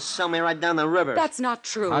little, and you sell me right down the river. That's not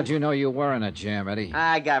true. How'd you know you were in a jam, Eddie?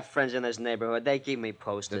 I got friends in this neighborhood. They keep me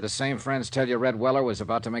posted. Did the same friends tell you Red Weller was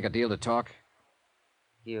about to make a deal to talk?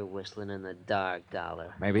 You're whistling in the dark,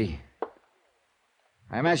 Dollar. Maybe.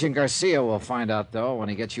 I imagine Garcia will find out, though, when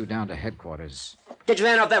he gets you down to headquarters. Get your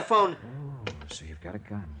hand off that phone. Oh, so you've got a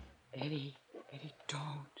gun. Eddie, don't.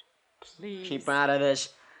 Please. Keep out of this.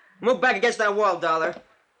 Move back against that wall, Dollar.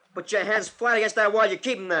 Put your hands flat against that wall. You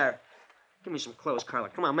keep them there. Give me some clothes, Carla.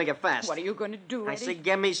 Come on, make it fast. What are you going to do, Eddie? I said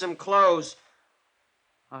give me some clothes.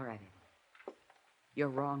 All right, Eddie. You're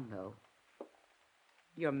wrong, though.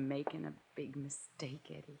 You're making a big mistake,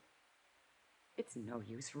 Eddie. It's no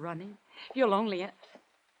use running. You'll only...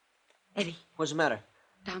 Eddie. What's the matter?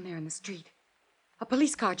 Down there in the street. A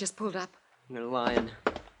police car just pulled up. You're lying.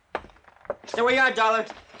 Stay where you are, Dollar.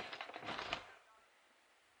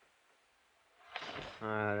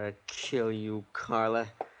 I'd kill you, Carla.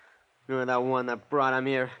 You're that one that brought him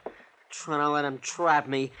here. Trying to let him trap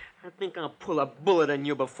me. I think I'll pull a bullet in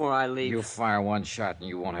you before I leave. You fire one shot and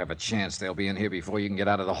you won't have a chance. They'll be in here before you can get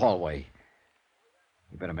out of the hallway.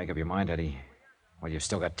 You better make up your mind, Eddie. Well, you've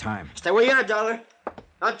still got time. Stay where you are, Dollar.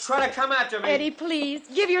 Don't try to come after me. Eddie, please.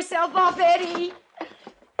 Give yourself up, Eddie.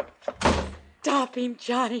 Stop him,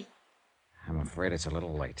 Johnny. I'm afraid it's a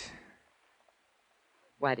little late.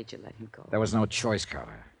 Why did you let him go? There was no choice,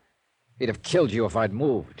 Carla. He'd have killed you if I'd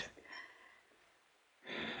moved.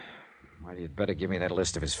 Well, you'd better give me that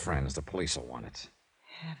list of his friends. The police will want it.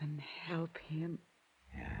 Heaven help him.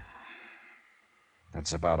 Yeah.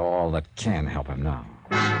 That's about all that can help him now.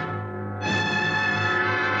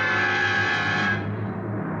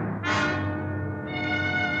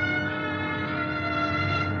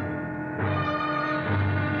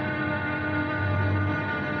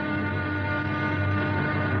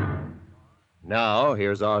 Now,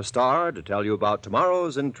 here's our star to tell you about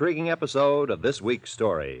tomorrow's intriguing episode of this week's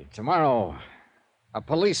story. Tomorrow, a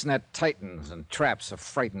police net tightens and traps a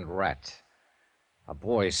frightened rat. A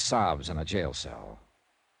boy sobs in a jail cell.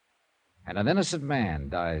 And an innocent man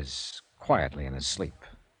dies quietly in his sleep.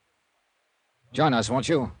 Join us, won't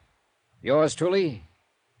you? Yours truly,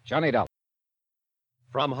 Johnny Dollar.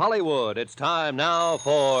 From Hollywood, it's time now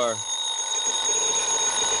for...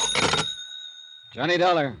 Johnny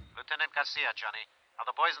Dollar. Lieutenant Garcia, Johnny. Are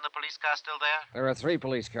the boys in the police car still there? There are 3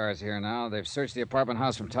 police cars here now. They've searched the apartment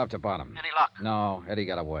house from top to bottom. Any luck? No, Eddie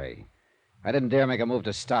got away. I didn't dare make a move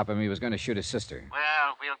to stop him. He was going to shoot his sister.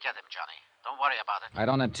 Well, we'll get him, Johnny. Don't worry about it. I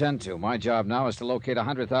don't intend to. My job now is to locate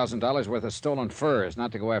 $100,000 worth of stolen furs,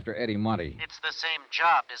 not to go after Eddie Monty. It's the same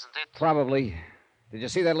job, isn't it? Probably. Did you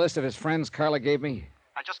see that list of his friends Carla gave me?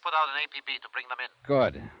 I just put out an APB to bring them in.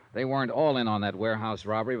 Good. They weren't all in on that warehouse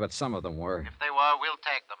robbery, but some of them were. If they were, we'll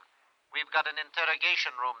take them. We've got an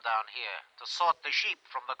interrogation room down here to sort the sheep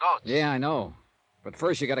from the goats. Yeah, I know. But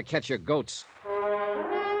first you got to catch your goats.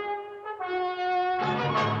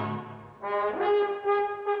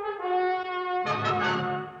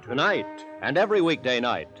 Tonight, and every weekday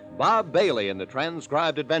night, Bob Bailey in the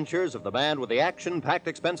transcribed adventures of the man with the action-packed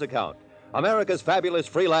expense account, America's fabulous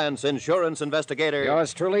freelance insurance investigator...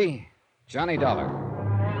 Yours truly, Johnny Dollar.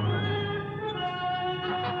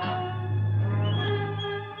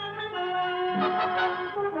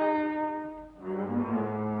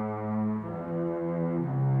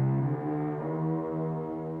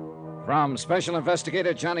 From Special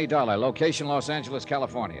Investigator Johnny Dollar, location Los Angeles,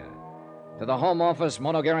 California. To the Home Office,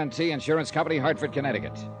 Mono Guarantee Insurance Company, Hartford,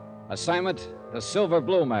 Connecticut. Assignment, the Silver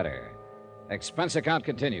Blue matter. Expense account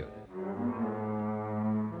continued.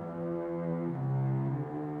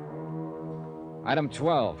 Item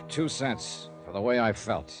 12, 2 cents for the way I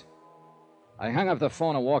felt. I hung up the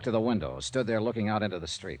phone and walked to the window, stood there looking out into the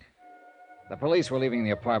street. The police were leaving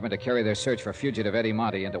the apartment to carry their search for fugitive Eddie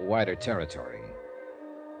Monty into wider territory.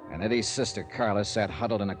 And Eddie's sister, Carla, sat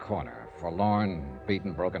huddled in a corner, forlorn,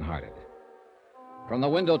 beaten, broken-hearted. From the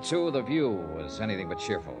window, too, the view was anything but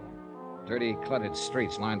cheerful. Dirty, cluttered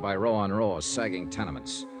streets lined by row on row of sagging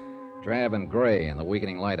tenements. drab and gray in the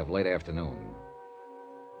weakening light of late afternoon.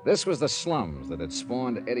 This was the slums that had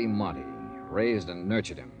spawned Eddie Monty, raised and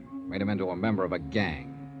nurtured him, made him into a member of a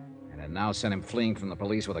gang, and had now sent him fleeing from the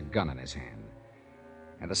police with a gun in his hand.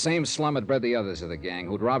 And the same slum had bred the others of the gang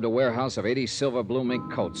who'd robbed a warehouse of 80 silver blue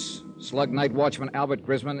mink coats, slugged night watchman Albert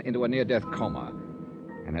Grisman into a near-death coma,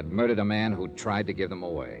 and had murdered a man who'd tried to give them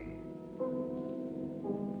away.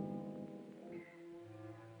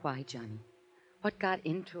 Why, Johnny? What got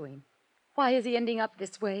into him? Why is he ending up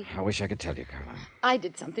this way? I wish I could tell you, Carla. I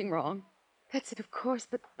did something wrong. That's it, of course,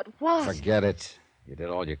 but what? Forget it. You did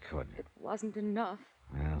all you could. It wasn't enough.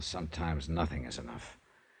 Well, sometimes nothing is enough.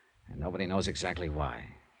 And nobody knows exactly why.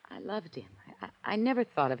 I loved him. I never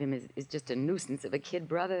thought of him as just a nuisance of a kid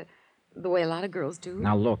brother, the way a lot of girls do.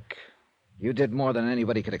 Now, look. You did more than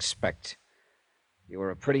anybody could expect. You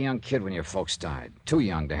were a pretty young kid when your folks died. Too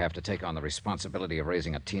young to have to take on the responsibility of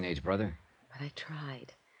raising a teenage brother. But I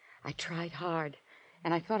tried. I tried hard.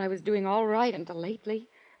 And I thought I was doing all right until lately.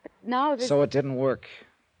 But now there's... So it didn't work.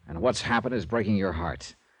 And what's happened is breaking your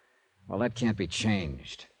heart. Well, that can't be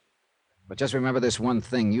changed. But just remember this one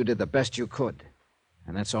thing. You did the best you could.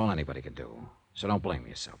 And that's all anybody can do. So don't blame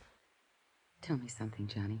yourself. Tell me something,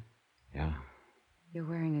 Johnny. Yeah? You're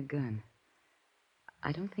wearing a gun.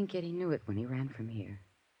 I don't think Eddie knew it when he ran from here.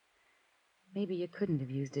 Maybe you couldn't have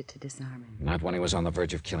used it to disarm him. Not when he was on the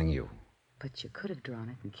verge of killing you. But you could have drawn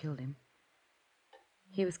it and killed him.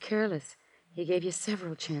 He was careless. He gave you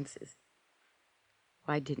several chances.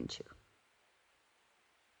 Why didn't you?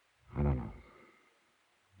 I don't know.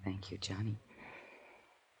 Thank you, Johnny.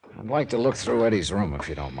 I'd like to look through Eddie's room, if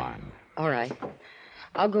you don't mind. All right.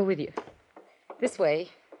 I'll go with you. This way.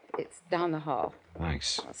 It's down the hall.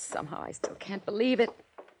 Thanks. Oh, somehow I still can't believe it.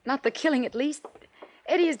 Not the killing, at least.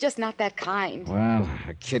 Eddie is just not that kind. Well,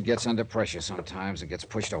 a kid gets under pressure sometimes and gets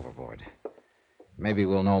pushed overboard. Maybe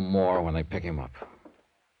we'll know more when they pick him up.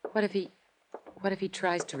 What if he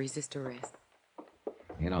tries to resist arrest?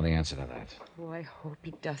 You know the answer to that. Oh, I hope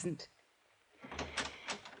he doesn't.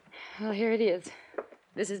 Well, here it is.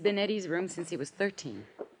 This has been Eddie's room since he was 13.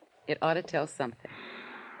 It ought to tell something.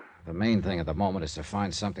 The main thing at the moment is to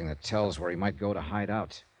find something that tells where he might go to hide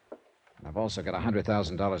out. And I've also got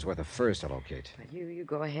 $100,000 worth of furs to locate. But you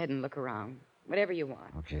go ahead and look around. Whatever you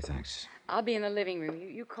want. Okay, thanks. I'll be in the living room.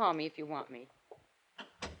 You call me if you want me.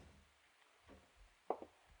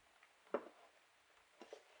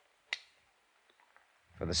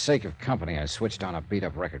 For the sake of company, I switched on a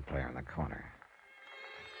beat-up record player in the corner.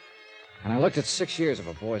 And I looked at 6 years of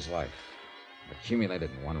a boy's life,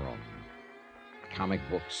 accumulated in one room. Comic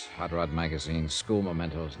books, hot rod magazines, school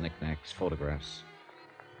mementos, knickknacks, photographs.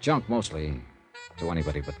 Junk mostly, to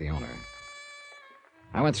anybody but the owner.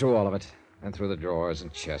 I went through all of it, then through the drawers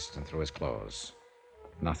and chests and through his clothes.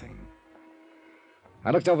 Nothing.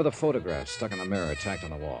 I looked over the photographs stuck in the mirror, tacked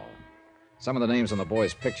on the wall. Some of the names on the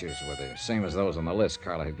boys' pictures were the same as those on the list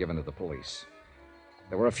Carla had given to the police.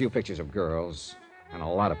 There were a few pictures of girls and a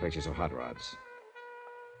lot of pictures of hot rods.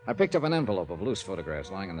 I picked up an envelope of loose photographs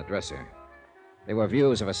lying on the dresser. They were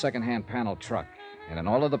views of a second-hand panel truck, and in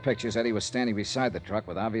all of the pictures, Eddie was standing beside the truck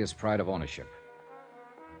with obvious pride of ownership.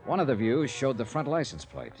 One of the views showed the front license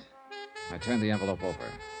plate. I turned the envelope over.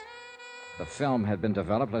 The film had been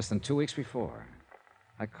developed less than 2 weeks before.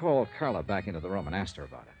 I called Carla back into the room and asked her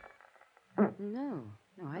about it. No,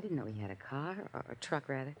 I didn't know he had a car, or a truck,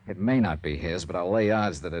 rather. It may not be his, but I'll lay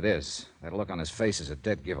odds that it is. That look on his face is a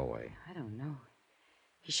dead giveaway. I don't know.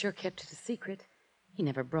 He sure kept it a secret. He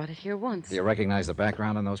never brought it here once. Do you recognize the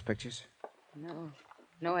background in those pictures?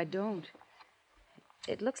 No, I don't.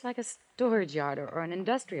 It looks like a storage yard or an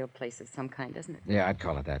industrial place of some kind, doesn't it? Yeah, I'd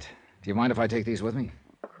call it that. Do you mind if I take these with me?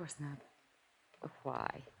 Of course not. But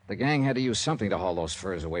why? The gang had to use something to haul those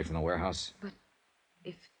furs away from the warehouse. But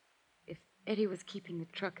if Eddie was keeping the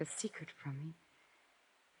truck a secret from me,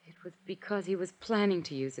 it was because he was planning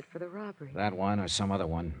to use it for the robbery. That one or some other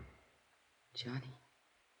one. Johnny,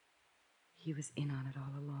 he was in on it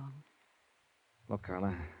all along. Look,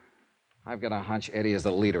 Carla, I've got a hunch Eddie is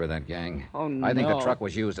the leader of that gang. Oh, no. I think the truck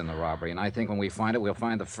was used in the robbery, and I think when we find it, we'll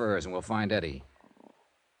find the furs, and we'll find Eddie.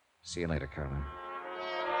 See you later, Carla.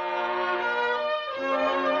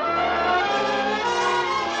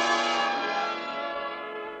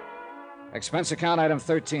 Expense account item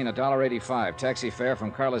 13, $1.85. Taxi fare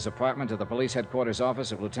from Carla's apartment to the police headquarters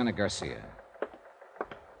office of Lieutenant Garcia.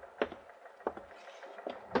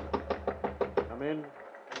 Come in.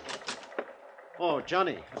 Oh,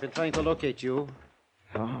 Johnny, I've been trying to locate you.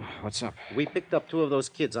 Oh, what's up? We picked up 2 of those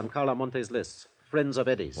kids on Carla Monte's list. Friends of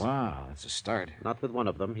Eddie's. Wow, that's a start. Not with one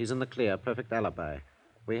of them. He's in the clear. Perfect alibi.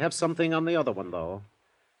 We have something on the other one, though.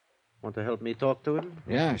 Want to help me talk to him?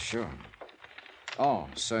 Yeah, sure. Oh,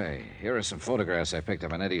 say, here are some photographs I picked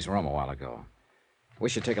up in Eddie's room a while ago. We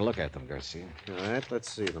should take a look at them, Garcia. All right,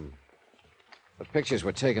 let's see them. The pictures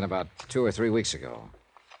were taken about 2 or 3 weeks ago.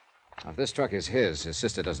 Now, if this truck is his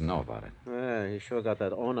sister doesn't know about it. Yeah, he sure got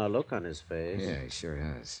that owner look on his face. Yeah, he sure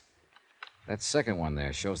has. That second one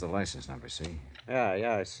there shows the license number, see?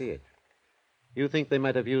 Yeah, I see it. You think they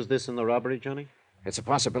might have used this in the robbery, Johnny? It's a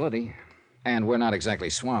possibility. And we're not exactly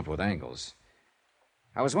swamped with angles.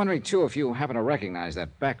 I was wondering, too, if you happen to recognize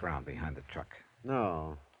that background behind the truck.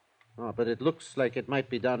 No. Oh, but it looks like it might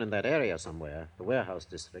be down in that area somewhere, the warehouse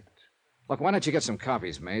district. Look, why don't you get some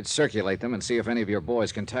copies made, circulate them, and see if any of your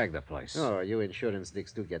boys can tag the place? Oh, you insurance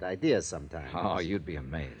dicks do get ideas sometimes. Oh, you'd be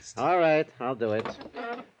amazed. All right, I'll do it.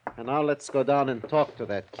 And now let's go down and talk to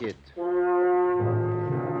that kid.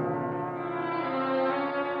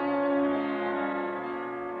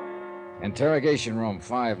 Interrogation room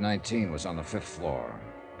 519 was on the 5th floor.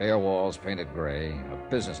 Bare walls painted gray, a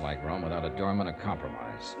businesslike room without a doorman or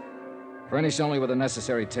compromise. Furnished only with the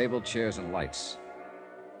necessary table, chairs, and lights.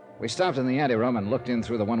 We stopped in the anteroom and looked in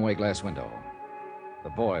through the one-way glass window.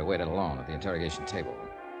 The boy waited alone at the interrogation table,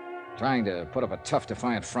 trying to put up a tough,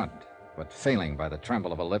 defiant front, but failing by the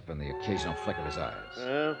tremble of a lip and the occasional flick of his eyes.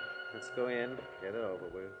 Well, let's go in, get it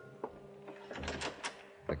over with.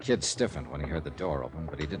 The kid stiffened when he heard the door open,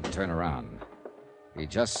 but he didn't turn around. He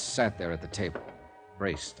just sat there at the table,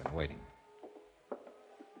 braced and waiting.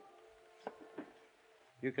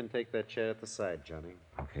 You can take that chair at the side, Johnny.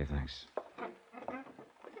 Okay, thanks.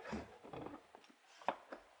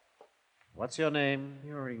 What's your name?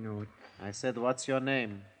 You already know it. I said, what's your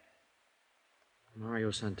name?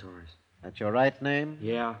 Mario Santorres. That your right name?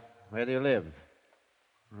 Yeah. Where do you live?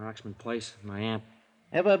 Roxman Place, my aunt.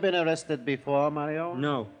 Ever been arrested before, Mario?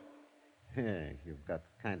 No. You've got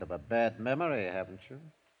kind of a bad memory, haven't you?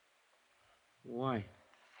 Why?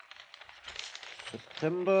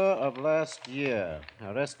 September of last year.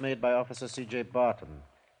 Arrest made by Officer C.J. Barton.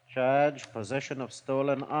 Charge, possession of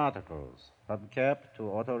stolen articles. Hubcap, 2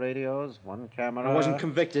 autoradios, 1 camera. I wasn't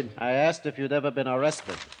convicted. I asked if you'd ever been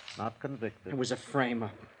arrested, not convicted. It was a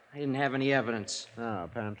frame-up. I didn't have any evidence. No,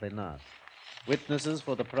 apparently not. Witnesses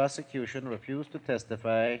for the prosecution refused to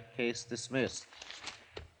testify. Case dismissed.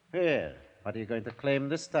 Here, what are you going to claim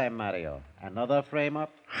this time, Mario? Another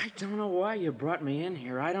frame-up? I don't know why you brought me in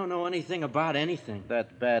here. I don't know anything about anything.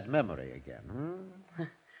 That bad memory again, huh?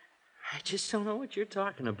 I just don't know what you're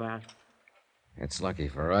talking about. It's lucky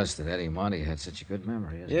for us that Eddie Monty had such a good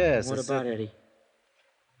memory, isn't Yes. What about Eddie?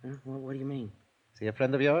 Huh? What do you mean? Is he a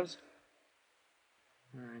friend of yours?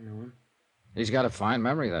 I know him. it? He's got a fine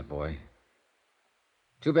memory, that boy.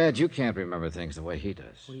 Too bad you can't remember things the way he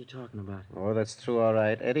does. What are you talking about? Oh, that's true, all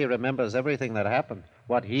right. Eddie remembers everything that happened.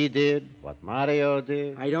 What he did, what Mario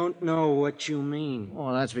did. I don't know what you mean.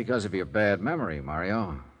 Well, that's because of your bad memory,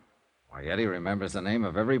 Mario. Why, Eddie remembers the name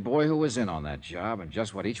of every boy who was in on that job and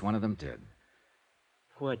just what each one of them did.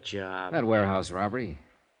 What job? That warehouse robbery.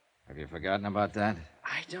 Have you forgotten about that?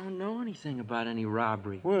 I don't know anything about any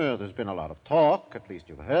robbery. Well, there's been a lot of talk. At least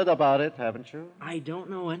you've heard about it, haven't you? I don't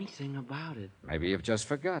know anything about it. Maybe you've just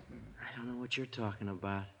forgotten. I don't know what you're talking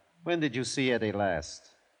about. When did you see Eddie last?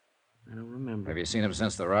 I don't remember. Have you seen him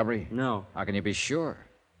since the robbery? No. How can you be sure?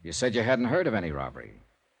 You said you hadn't heard of any robbery.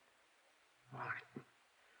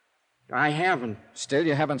 I haven't. Still,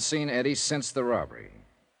 you haven't seen Eddie since the robbery.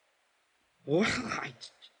 Well,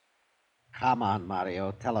 Come on,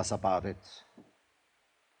 Mario. Tell us about it.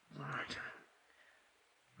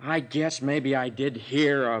 I guess maybe I did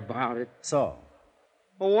hear about it. So?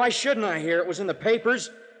 Well, why shouldn't I hear? It was in the papers.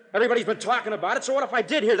 Everybody's been talking about it, so what if I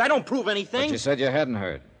did hear? That don't prove anything. But you said you hadn't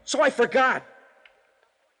heard. So I forgot.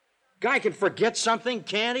 Guy can forget something,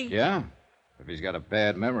 can't he? Yeah. If he's got a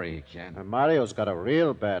bad memory, he can. Mario's got a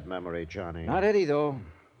real bad memory, Johnny. Not Eddie, though.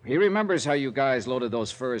 He remembers how you guys loaded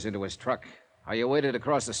those furs into his truck. How you waited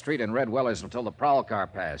across the street in Red Weller's until the prowl car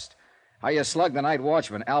passed. How you slugged the night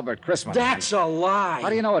watchman, Albert Christmas. That's a lie. How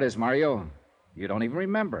do you know it is, Mario? You don't even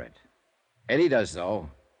remember it. Eddie does,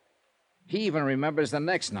 though. He even remembers the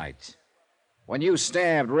next night. When you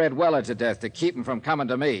stabbed Red Weller to death to keep him from coming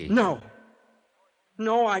to me. No.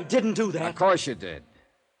 No, I didn't do that. Of course you did.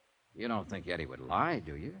 You don't think Eddie would lie,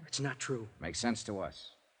 do you? It's not true. Makes sense to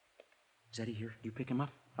us. Is Eddie here? You pick him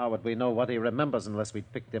up? How would we know what he remembers unless we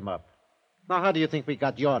picked him up? Now, how do you think we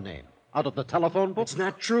got your name? Out of the telephone book? It's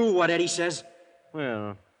not true what Eddie says.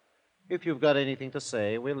 Well, if you've got anything to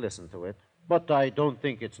say, we'll listen to it. But I don't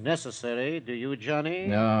think it's necessary, do you, Johnny?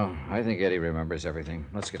 No, I think Eddie remembers everything.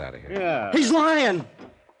 Let's get out of here. Yeah. He's lying!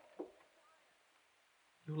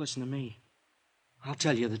 You listen to me. I'll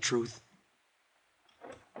tell you the truth.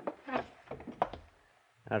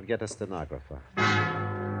 I'll get a stenographer.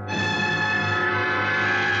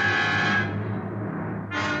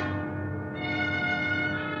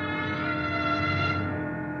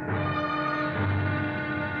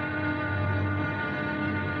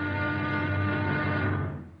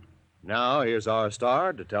 Now, here's our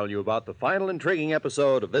star to tell you about the final intriguing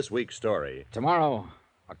episode of this week's story. Tomorrow,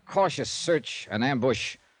 a cautious search, an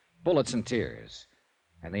ambush, bullets and tears.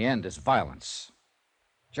 And the end is violence.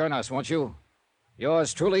 Join us, won't you?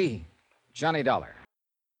 Yours truly, Johnny Dollar.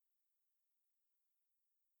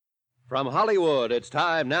 From Hollywood, it's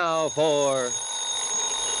time now for...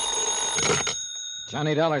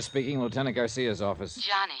 Johnny Dollar speaking, Lieutenant Garcia's office.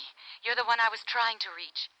 Johnny, you're the one I was trying to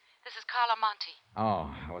reach. This is Carla Monte.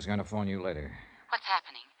 Oh, I was going to phone you later. What's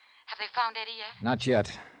happening? Have they found Eddie yet? Not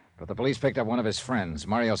yet, but the police picked up one of his friends,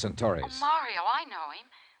 Mario Santorres. Oh, Mario, I know him.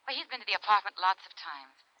 Well, he's been to the apartment lots of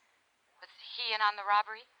times. Was he in on the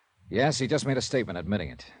robbery? Yes, he just made a statement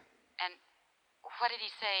admitting it. And what did he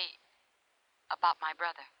say about my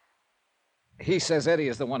brother? He says Eddie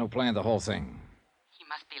is the one who planned the whole thing. He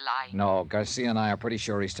must be lying. No, Garcia and I are pretty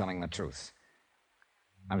sure he's telling the truth.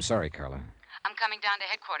 I'm sorry, Carla. I'm coming down to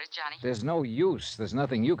headquarters, Johnny. There's no use. There's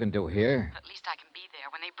nothing you can do here. But at least I can be there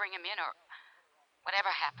when they bring him in or whatever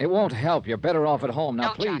happens. It won't help. You're better off at home. Now,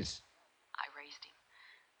 No, please. Johnny. I raised him.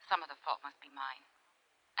 Some of the fault must be mine.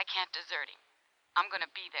 I can't desert him. I'm going to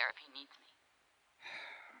be there if he needs me.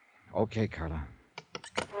 Okay, Carla.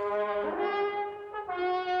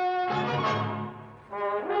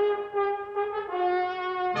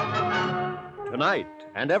 Tonight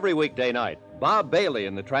and every weekday night, Bob Bailey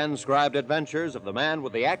in the transcribed adventures of the man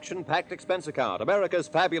with the action-packed expense account, America's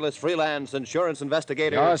fabulous freelance insurance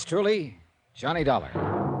investigator. Yours truly, Johnny Dollar.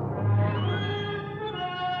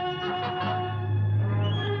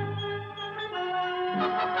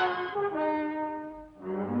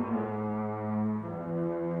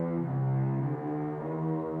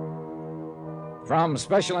 From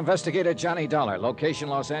Special Investigator Johnny Dollar, location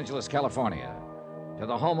Los Angeles, California, to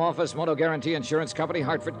the Home Office Moto Guarantee Insurance Company,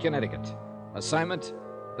 Hartford, Connecticut. Assignment,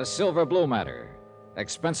 the Silver Blue Matter.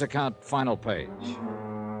 Expense account, final page.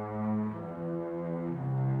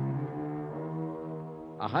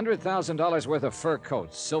 $100,000 worth of fur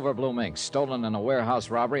coats, silver blue mink, stolen in a warehouse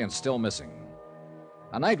robbery and still missing.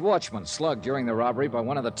 A night watchman slugged during the robbery by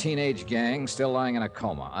one of the teenage gang, still lying in a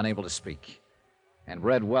coma, unable to speak. And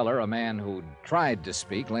Red Weller, a man who'd tried to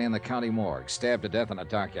speak, lay in the county morgue, stabbed to death in a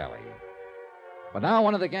dark alley. But now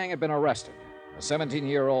one of the gang had been arrested, a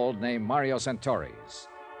 17-year-old named Mario Santorres,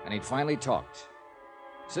 and he'd finally talked.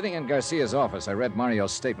 Sitting in Garcia's office, I read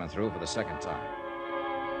Mario's statement through for the second time.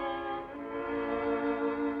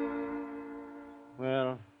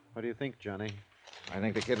 Well, what do you think, Johnny? I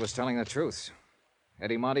think the kid was telling the truth.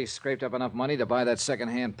 Eddie Monte scraped up enough money to buy that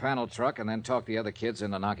second-hand panel truck and then talked the other kids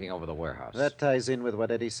into knocking over the warehouse. That ties in with what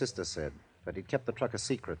Eddie's sister said, that he'd kept the truck a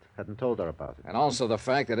secret, hadn't told her about it. And also the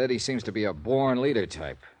fact that Eddie seems to be a born leader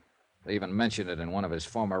type. They even mentioned it in one of his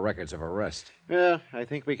former records of arrest. Yeah, I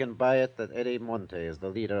think we can buy it that Eddie Monte is the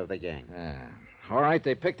leader of the gang. Yeah. All right,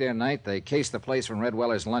 they picked their night. They cased the place from Red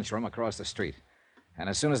Weller's lunchroom across the street. And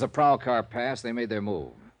as soon as the prowl car passed, they made their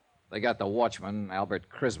move. They got the watchman, Albert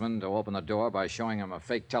Crisman, to open the door by showing him a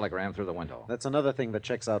fake telegram through the window. That's another thing that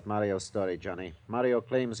checks out Mario's story, Johnny. Mario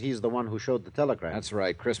claims he's the one who showed the telegram. That's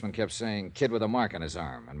right. Crisman kept saying, kid with a mark on his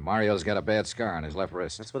arm, and Mario's got a bad scar on his left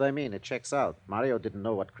wrist. That's what I mean. It checks out. Mario didn't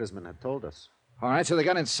know what Crisman had told us. All right, so they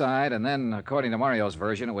got inside, and then, according to Mario's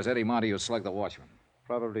version, it was Eddie Monte who slugged the watchman.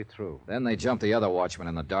 Probably true. Then they jumped the other watchman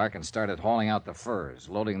in the dark and started hauling out the furs,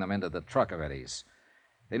 loading them into the truck of Eddie's.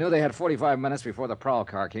 They knew they had 45 minutes before the prowl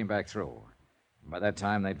car came back through. By that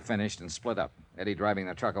time, they'd finished and split up, Eddie driving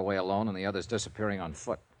the truck away alone and the others disappearing on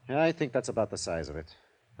foot. Yeah, I think that's about the size of it.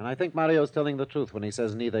 And I think Mario's telling the truth when he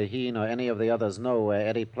says neither he nor any of the others know where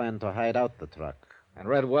Eddie planned to hide out the truck. And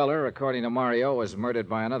Red Weller, according to Mario, was murdered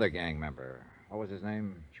by another gang member. What was his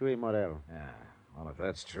name? Chuy Morel. Yeah. Well, if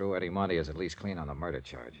that's true, Eddie Monte is at least clean on the murder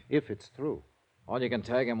charge. If it's true. All you can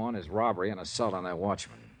tag him on is robbery and assault on that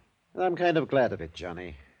watchman. I'm kind of glad of it,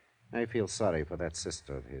 Johnny. I feel sorry for that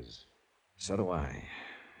sister of his. So do I.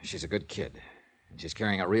 She's a good kid. And she's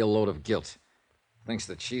carrying a real load of guilt. Thinks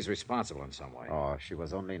that she's responsible in some way. Oh, she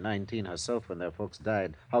was only 19 herself when their folks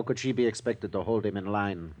died. How could she be expected to hold him in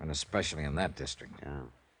line? And especially in that district. Yeah.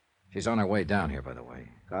 She's on her way down here, by the way.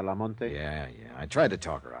 Carla Monte? Yeah. I tried to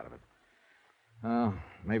talk her out of it. Oh,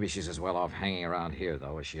 maybe she's as well off hanging around here,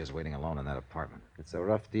 though, as she is waiting alone in that apartment. It's a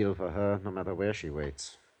rough deal for her, no matter where she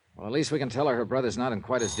waits. Well, at least we can tell her brother's not in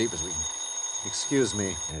quite as deep as we... Excuse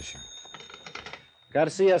me. Yeah, sure.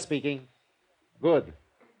 Garcia speaking. Good.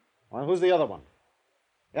 Well, who's the other one?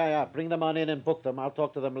 Yeah, bring them on in and book them. I'll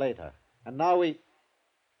talk to them later. And now we...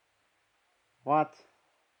 What?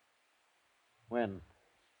 When?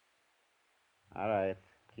 All right.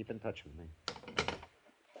 Keep in touch with me.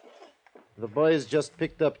 The boys just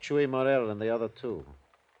picked up Chuy Morel and the other two.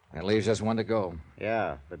 That leaves just one to go.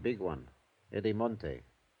 Yeah, the big one. Eddie Monte.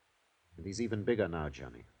 And he's even bigger now,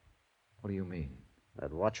 Johnny. What do you mean?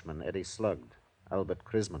 That watchman Eddie slugged, Albert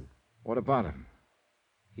Krisman. What about him?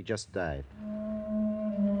 He just died.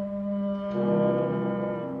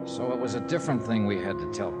 So it was a different thing we had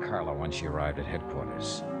to tell Carla when she arrived at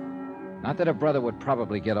headquarters. Not that her brother would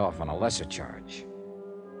probably get off on a lesser charge,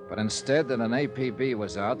 but instead that an APB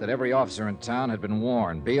was out that every officer in town had been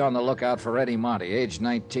warned. Be on the lookout for Eddie Monte, age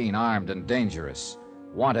 19, armed and dangerous,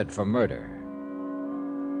 wanted for murder.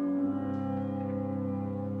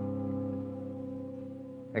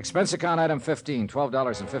 Expense account item 15,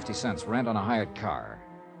 $12.50, rent on a hired car.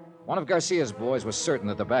 One of Garcia's boys was certain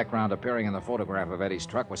that the background appearing in the photograph of Eddie's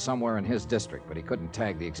truck was somewhere in his district, but he couldn't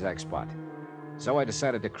tag the exact spot. So I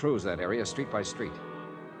decided to cruise that area street by street.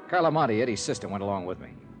 Carla Monte, Eddie's sister, went along with me.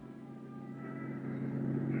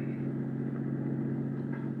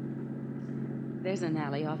 There's an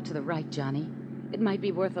alley off to the right, Johnny. It might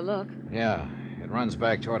be worth a look. Yeah, it runs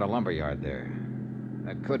back toward a lumber yard there.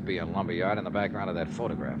 That could be a lumber yard in the background of that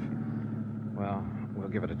photograph. Well, we'll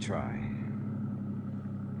give it a try.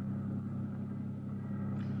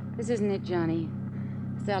 This isn't it, Johnny.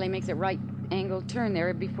 Sally makes a right-angled turn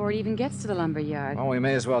there before it even gets to the lumber yard. Well, we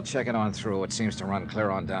may as well check it on through. It seems to run clear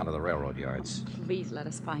on down to the railroad yards. Please let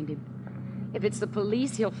us find him. If it's the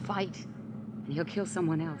police, he'll fight. And he'll kill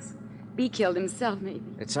someone else. Be killed himself, maybe.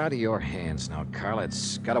 It's out of your hands now, Carla.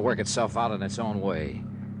 It's got to work itself out in its own way.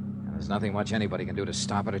 And there's nothing much anybody can do to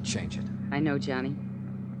stop it or change it. I know, Johnny.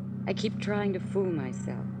 I keep trying to fool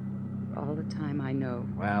myself. All the time I know.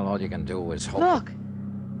 Well, all you can do is hope... Look!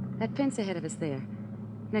 That fence ahead of us there.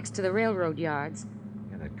 Next to the railroad yards.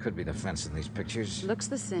 Yeah, that could be the fence in these pictures. Looks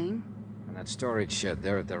the same. And that storage shed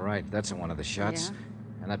there at the right, that's in one of the shots.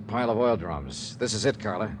 Yeah. And that pile of oil drums. This is it,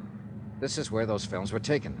 Carla. This is where those films were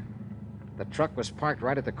taken. The truck was parked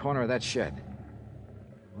right at the corner of that shed.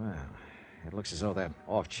 Well, it looks as though that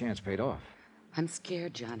off chance paid off. I'm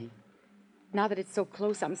scared, Johnny. Now that it's so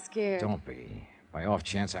close, I'm scared. Don't be. By off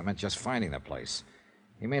chance, I meant just finding the place.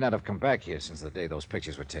 He may not have come back here since the day those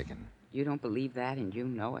pictures were taken. You don't believe that, and you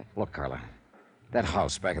know it. Look, Carla, that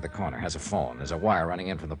house back at the corner has a phone. There's a wire running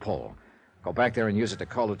in from the pole. Go back there and use it to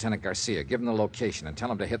call Lieutenant Garcia. Give him the location and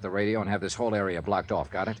tell him to hit the radio and have this whole area blocked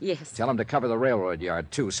off. Got it? Yes. Tell him to cover the railroad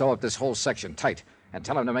yard, too. Sew up this whole section tight. And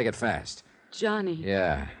tell him to make it fast. Johnny.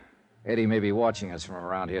 Yeah. Eddie may be watching us from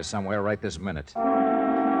around here somewhere right this minute.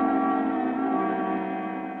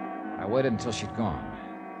 I waited until she'd gone.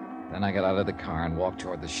 Then I got out of the car and walked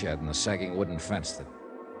toward the shed and the sagging wooden fence that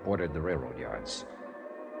bordered the railroad yards.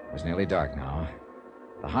 It was nearly dark now.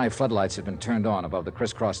 The high floodlights had been turned on above the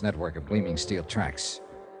crisscross network of gleaming steel tracks.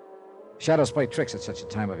 Shadows play tricks at such a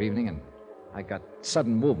time of evening, and I got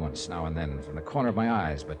sudden movements now and then from the corner of my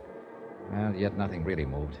eyes, but, well, yet nothing really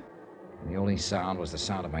moved. And the only sound was the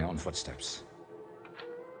sound of my own footsteps.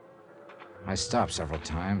 I stopped several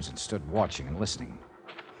times and stood watching and listening,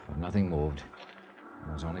 but nothing moved.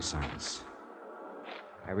 There was only silence.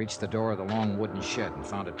 I reached the door of the long wooden shed and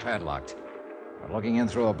found it padlocked. But looking in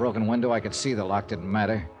through a broken window, I could see the lock didn't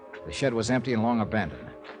matter. The shed was empty and long abandoned.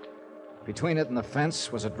 Between it and the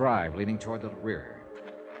fence was a drive leading toward the rear.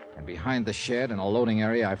 And behind the shed, in a loading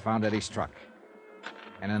area, I found Eddie's truck.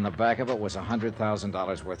 And in the back of it was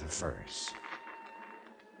 $100,000 worth of furs.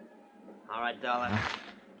 All right, Dollar.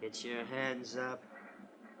 Get your hands up.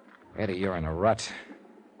 Eddie, you're in a rut.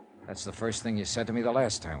 That's the first thing you said to me the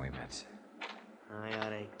last time we met. I ought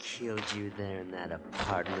to killed you there in that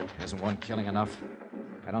apartment. Isn't one killing enough?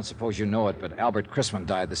 I don't suppose you know it, but Albert Krisman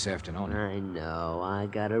died this afternoon. I know. I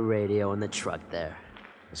got a radio in the truck there.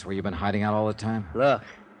 That's where you've been hiding out all the time? Look,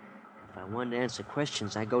 if I wanted to answer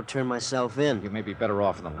questions, I'd go turn myself in. You may be better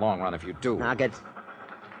off in the long run if you do. Now, get...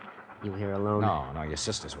 You here alone? No, your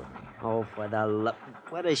sister's with me. Oh, for the love...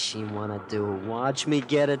 What does she want to do? Watch me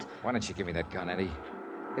get it? Why don't you give me that gun, Eddie?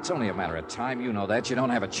 It's only a matter of time. You know that. You don't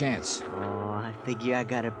have a chance. Oh, I figure I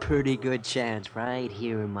got a pretty good chance right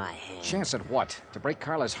here in my hand. Chance at what? To break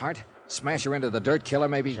Carla's heart? Smash her into the dirt, kill her,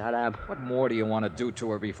 maybe? Shut up. What more do you want to do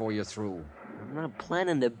to her before you're through? I'm not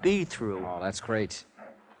planning to be through. Oh, that's great.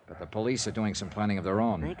 But the police are doing some planning of their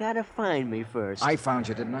own. They gotta find me first. I found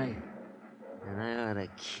you, didn't I? And I ought to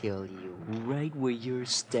kill you right where you're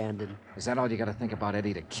standing. Is that all you got to think about,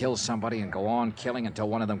 Eddie? To kill somebody and go on killing until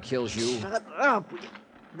one of them kills you? Shut up!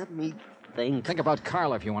 Let me think. Think about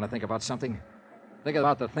Carla if you want to think about something. Think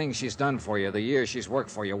about the things she's done for you, the years she's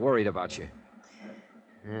worked for you, worried about you.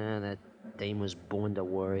 That dame was born to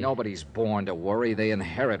worry. Nobody's born to worry. They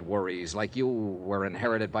inherit worries, like you were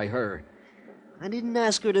inherited by her. I didn't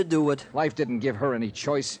ask her to do it. Life didn't give her any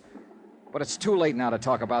choice. But it's too late now to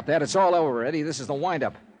talk about that. It's all over, Eddie. This is the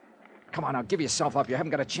wind-up. Come on now, give yourself up. You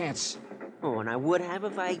haven't got a chance. Oh, and I would have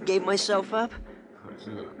if I gave myself up?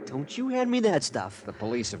 Look, don't you hand me that stuff. The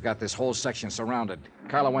police have got this whole section surrounded.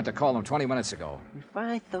 Carla went to call them 20 minutes ago. If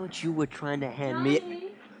I thought you were trying to hand me...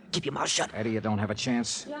 Keep your mouth shut. Eddie, you don't have a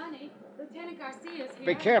chance. Johnny, Lieutenant Garcia's here.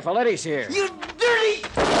 Be careful, Eddie's here. You dirty...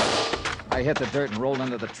 I hit the dirt and rolled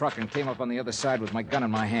into the truck and came up on the other side with my gun in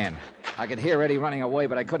my hand. I could hear Eddie running away,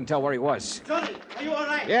 but I couldn't tell where he was. Johnny, are you all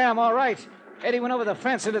right? Yeah, I'm all right. Eddie went over the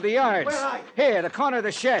fence into the yards. Where are you? Here, the corner of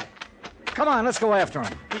the shed. Come on, let's go after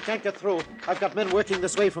him. He can't get through. I've got men working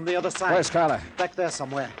this way from the other side. Where's Carla? Back there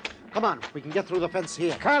somewhere. Come on, we can get through the fence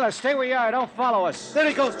here. Carla, stay where you are. Don't follow us. There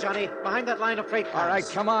he goes, Johnny, behind that line of freight cars. All right,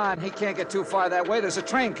 come on. He can't get too far that way. There's a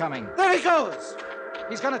train coming. There he goes!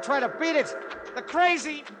 He's going to try to beat it. The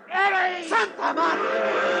crazy Eddie! Santa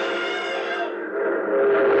Madre!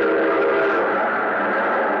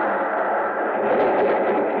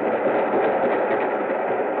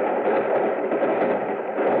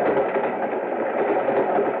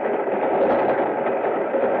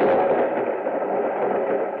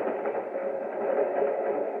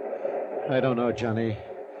 I don't know, Johnny.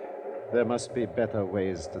 There must be better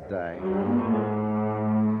ways to die.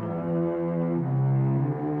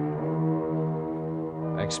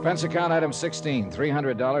 Expense account item 16,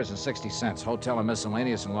 $300.60. Hotel and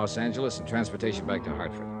miscellaneous in Los Angeles and transportation back to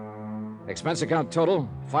Hartford. Expense account total,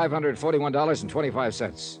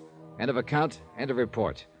 $541.25. End of account, end of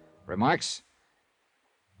report. Remarks?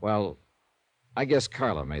 Well, I guess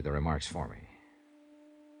Carla made the remarks for me.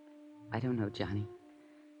 I don't know, Johnny.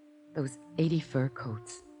 Those 80 fur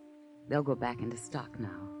coats, they'll go back into stock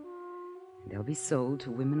now. They'll be sold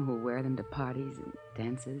to women who will wear them to parties and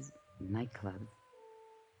dances and nightclubs.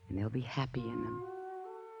 And they'll be happy in them.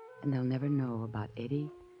 And they'll never know about Eddie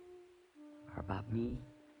or about me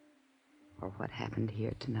or what happened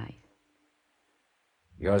here tonight.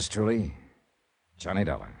 Yours truly, Johnny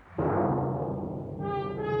Dollar.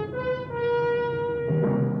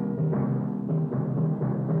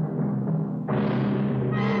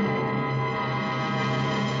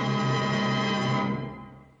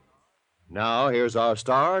 Now, here's our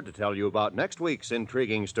star to tell you about next week's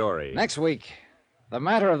intriguing story. Next week, The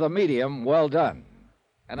Matter of the Medium, Well Done.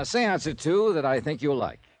 And a seance or two that I think you'll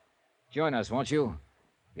like. Join us, won't you?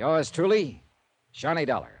 Yours truly, Johnny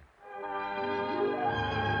Dollar.